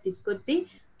habitat. This could be.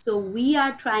 So we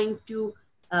are trying to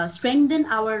strengthen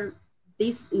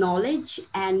this knowledge,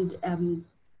 and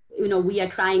we are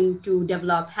trying to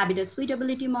develop habitat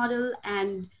suitability model,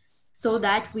 and so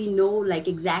that we know like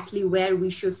exactly where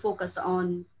we should focus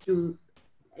on to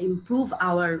improve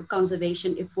our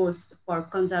conservation efforts for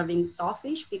conserving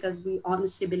sawfish, because we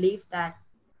honestly believe that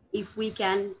if we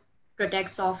can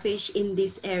protect sawfish in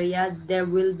this area, there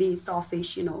will be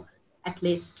sawfish, at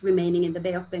least remaining in the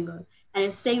Bay of Bengal. And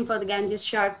it's same for the Ganges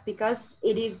shark, because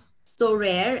it is so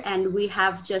rare and we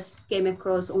have just came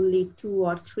across only 2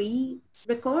 or 3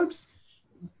 records.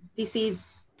 This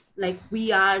is like,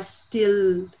 we are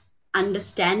still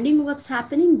understanding what's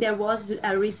happening. There was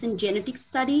a recent genetic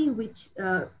study which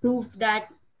proved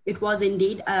that it was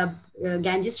indeed a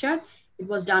Ganges shark. It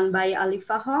was done by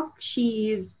Alifa Hawk.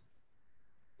 She is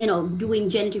doing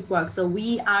genetic work. So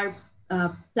we are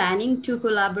planning to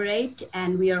collaborate,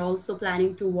 and we are also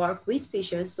planning to work with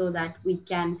fishers so that we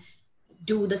can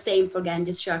do the same for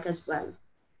Ganges shark as well.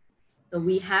 So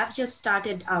we have just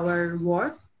started our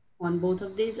work on both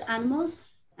of these animals,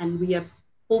 and we are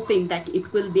hoping that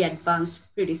it will be advanced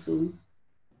pretty soon.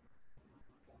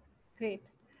 Great.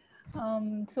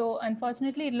 So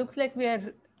unfortunately, it looks like we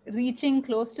are reaching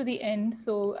close to the end.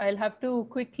 So I'll have to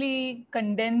quickly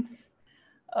condense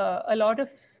a lot of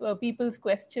people's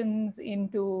questions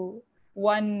into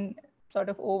one sort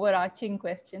of overarching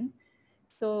question.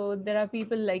 So there are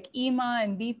people like Ima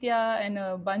and Ditya and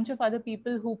a bunch of other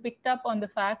people who picked up on the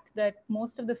fact that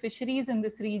most of the fisheries in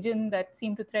this region that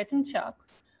seem to threaten sharks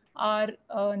are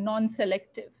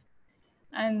non-selective.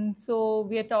 And so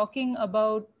we are talking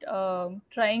about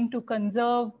trying to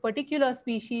conserve particular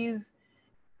species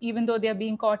even though they're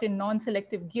being caught in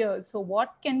non-selective gears. So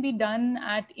what can be done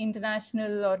at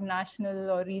international or national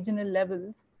or regional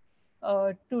levels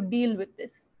to deal with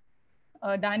this?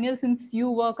 Daniel, since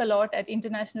you work a lot at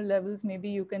international levels, maybe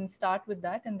you can start with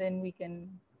that and then we can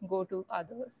go to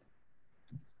others.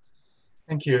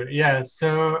 Thank you. Yeah,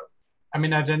 so I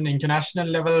mean, at an international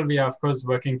level, we are of course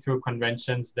working through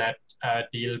conventions that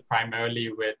deal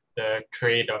primarily with the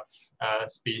trade of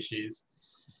species.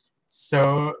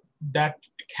 So that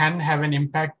can have an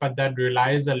impact, but that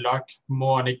relies a lot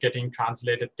more on it getting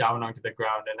translated down onto the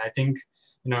ground. And I think,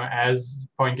 as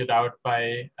pointed out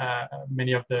by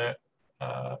many of the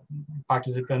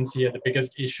participants here, the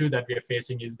biggest issue that we are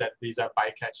facing is that these are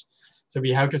bycatch. So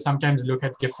we have to sometimes look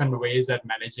at different ways at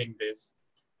managing this.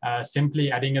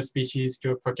 Simply adding a species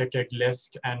to a protected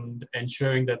list and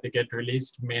ensuring that they get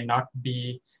released may not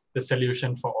be the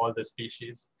solution for all the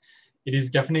species. It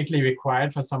is definitely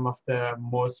required for some of the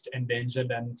most endangered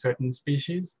and threatened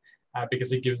species,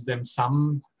 because it gives them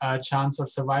some chance of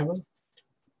survival.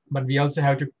 But we also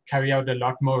have to carry out a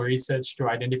lot more research to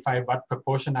identify what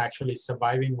proportion are actually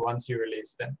surviving once you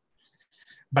release them.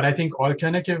 But I think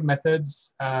alternative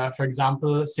methods, for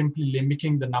example, simply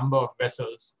limiting the number of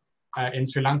vessels. In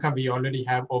Sri Lanka, we already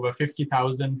have over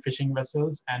 50,000 fishing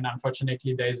vessels, and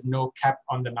unfortunately, there is no cap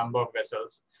on the number of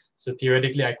vessels. So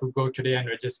theoretically, I could go today and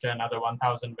register another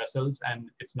 1,000 vessels, and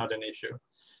it's not an issue.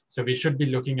 So we should be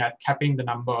looking at capping the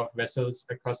number of vessels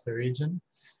across the region.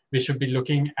 We should be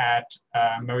looking at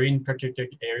marine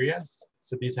protected areas.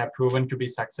 So these have proven to be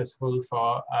successful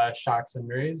for sharks and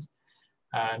rays.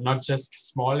 Not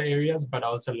just small areas, but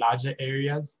also larger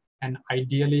areas, and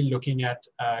ideally looking at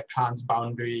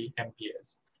transboundary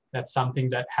MPAs. That's something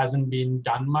that hasn't been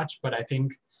done much, but I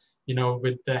think,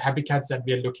 with the habitats that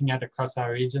we are looking at across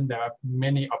our region, there are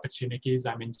many opportunities.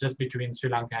 I mean, just between Sri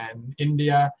Lanka and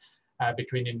India,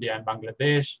 between India and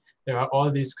Bangladesh, there are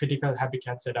all these critical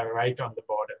habitats that are right on the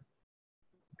border.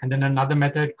 And then another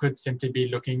method could simply be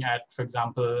looking at, for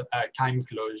example, time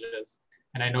closures.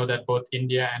 And I know that both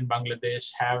India and Bangladesh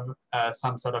have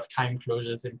some sort of time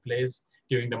closures in place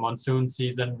during the monsoon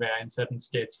season, where in certain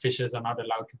states, fishers are not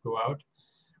allowed to go out.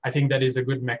 I think that is a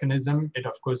good mechanism. It,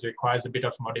 of course, requires a bit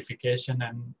of modification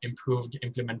and improved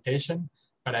implementation.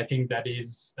 But I think that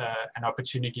is an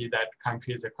opportunity that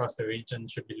countries across the region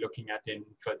should be looking at in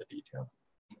further detail.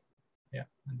 Yeah,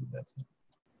 and that's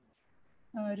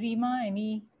it. Rima,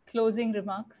 any closing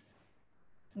remarks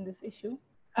in this issue?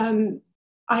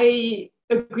 I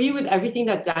agree with everything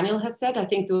that Daniel has said. I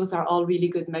think those are all really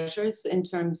good measures in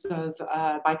terms of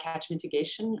bycatch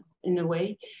mitigation in a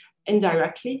way,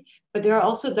 indirectly, but there are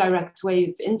also direct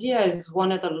ways. India is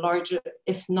one of the largest,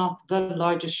 if not the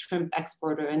largest shrimp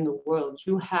exporter in the world.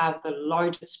 You have the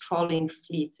largest trawling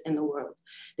fleet in the world.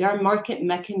 There are market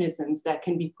mechanisms that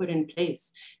can be put in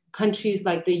place. Countries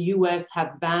like the US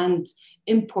have banned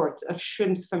import of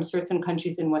shrimps from certain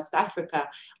countries in West Africa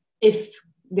if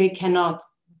they cannot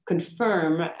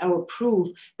confirm or prove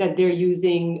that they're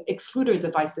using excluder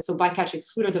devices, so bycatch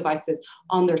excluder devices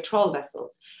on their trawl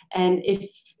vessels. And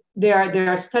if there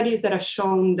are studies that have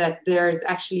shown that there's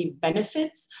actually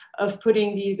benefits of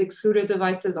putting these excluder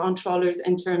devices on trawlers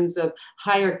in terms of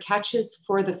higher catches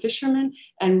for the fishermen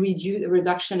and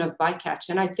reduction of bycatch.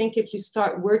 And I think if you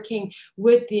start working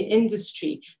with the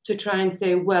industry to try and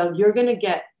say, well, you're going to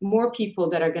get more people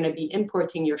that are going to be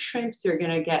importing your shrimps, you're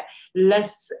going to get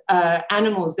less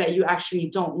animals that you actually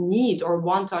don't need or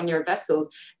want on your vessels,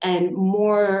 and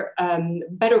more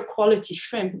better quality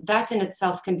shrimp, that in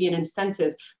itself can be an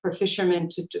incentive for fishermen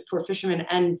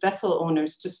and vessel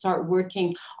owners to start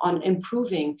working on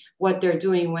improving what they're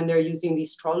doing when they're using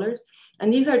these trawlers.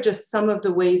 And these are just some of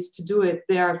the ways to do it.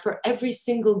 There are, for every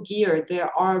single gear, there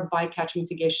are bycatch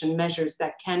mitigation measures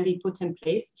that can be put in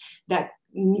place that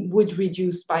would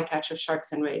reduce bycatch of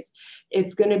sharks and rays.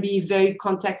 It's going to be very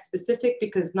context specific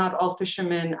because not all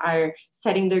fishermen are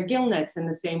setting their gill nets in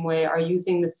the same way, are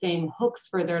using the same hooks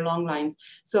for their long lines.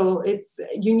 So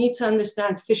you need to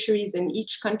understand fisheries in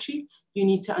each country. You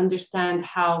need to understand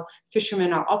how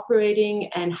fishermen are operating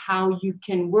and how you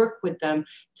can work with them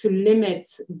to limit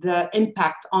the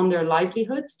impact on their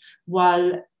livelihoods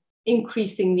while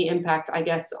increasing the impact, I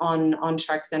guess, on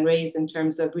sharks and rays in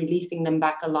terms of releasing them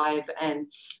back alive and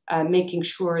making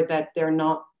sure that they're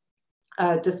not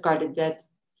discarded dead.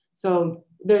 So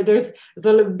there's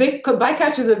a big,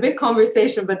 bycatch is a big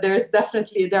conversation, but there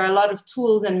are a lot of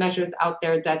tools and measures out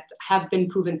there that have been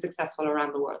proven successful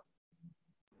around the world.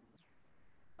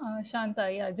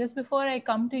 Shanta, yeah, just before I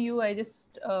come to you, I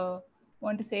just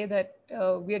want to say that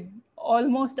we're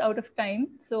almost out of time.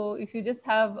 So if you just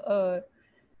have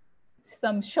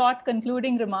some short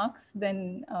concluding remarks,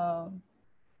 then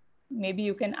maybe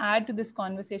you can add to this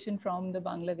conversation from the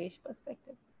Bangladesh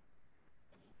perspective.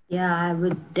 Yeah, I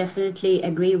would definitely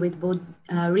agree with both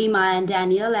Rima and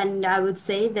Daniel. And I would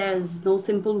say there's no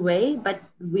simple way, but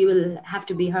we will have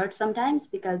to be heard sometimes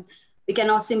because we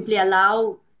cannot simply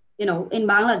allow, in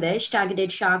Bangladesh,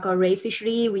 targeted shark or ray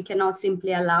fishery, we cannot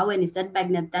simply allow any setback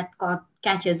net that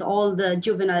catches all the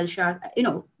juvenile shark,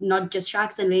 not just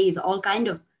sharks and rays, all kind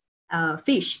of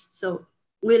fish. So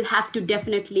we'll have to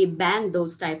definitely ban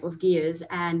those type of gears.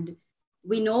 And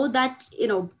we know that,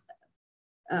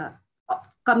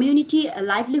 community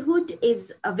livelihood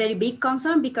is a very big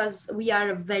concern because we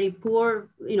are a very poor,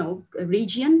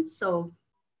 region. So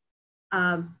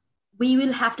we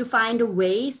will have to find a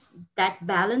ways that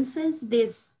balances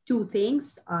these two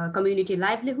things, community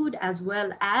livelihood as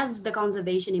well as the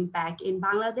conservation impact in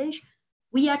Bangladesh.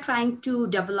 We are trying to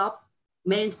develop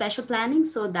marine spatial planning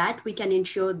so that we can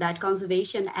ensure that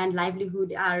conservation and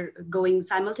livelihood are going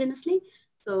simultaneously.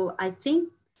 So I think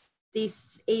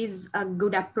this is a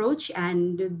good approach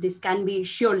and this can be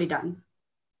surely done.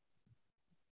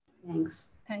 Thanks.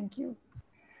 Thank you.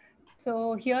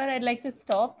 So here I'd like to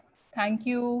stop. Thank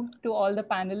you to all the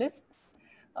panelists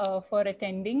for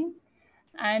attending,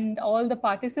 and all the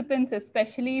participants,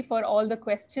 especially for all the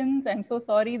questions. I'm so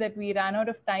sorry that we ran out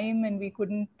of time and we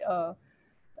couldn't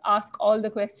ask all the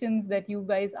questions that you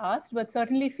guys asked, but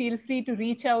certainly feel free to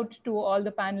reach out to all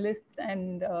the panelists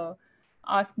and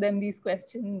ask them these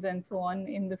questions and so on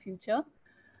in the future.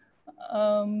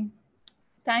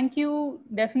 Thank you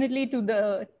definitely to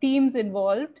the teams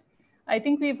involved. I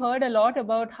think we've heard a lot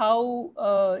about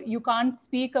how you can't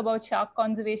speak about shark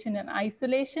conservation in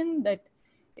isolation, that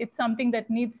it's something that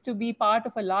needs to be part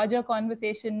of a larger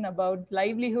conversation about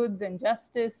livelihoods and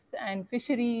justice and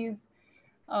fisheries.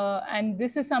 And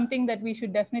this is something that we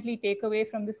should definitely take away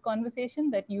from this conversation,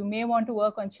 that you may want to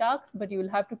work on sharks, but you will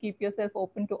have to keep yourself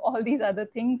open to all these other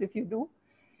things if you do.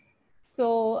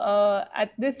 So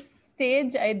at this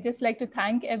stage, I'd just like to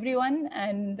thank everyone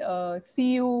and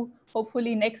see you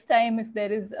hopefully next time if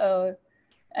there is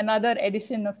another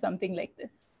edition of something like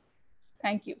this.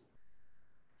 Thank you.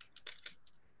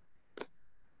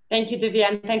 Thank you, Divya,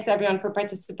 and thanks everyone for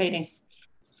participating.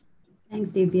 Thanks,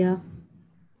 Divya.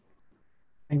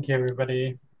 Thank you,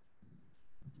 everybody.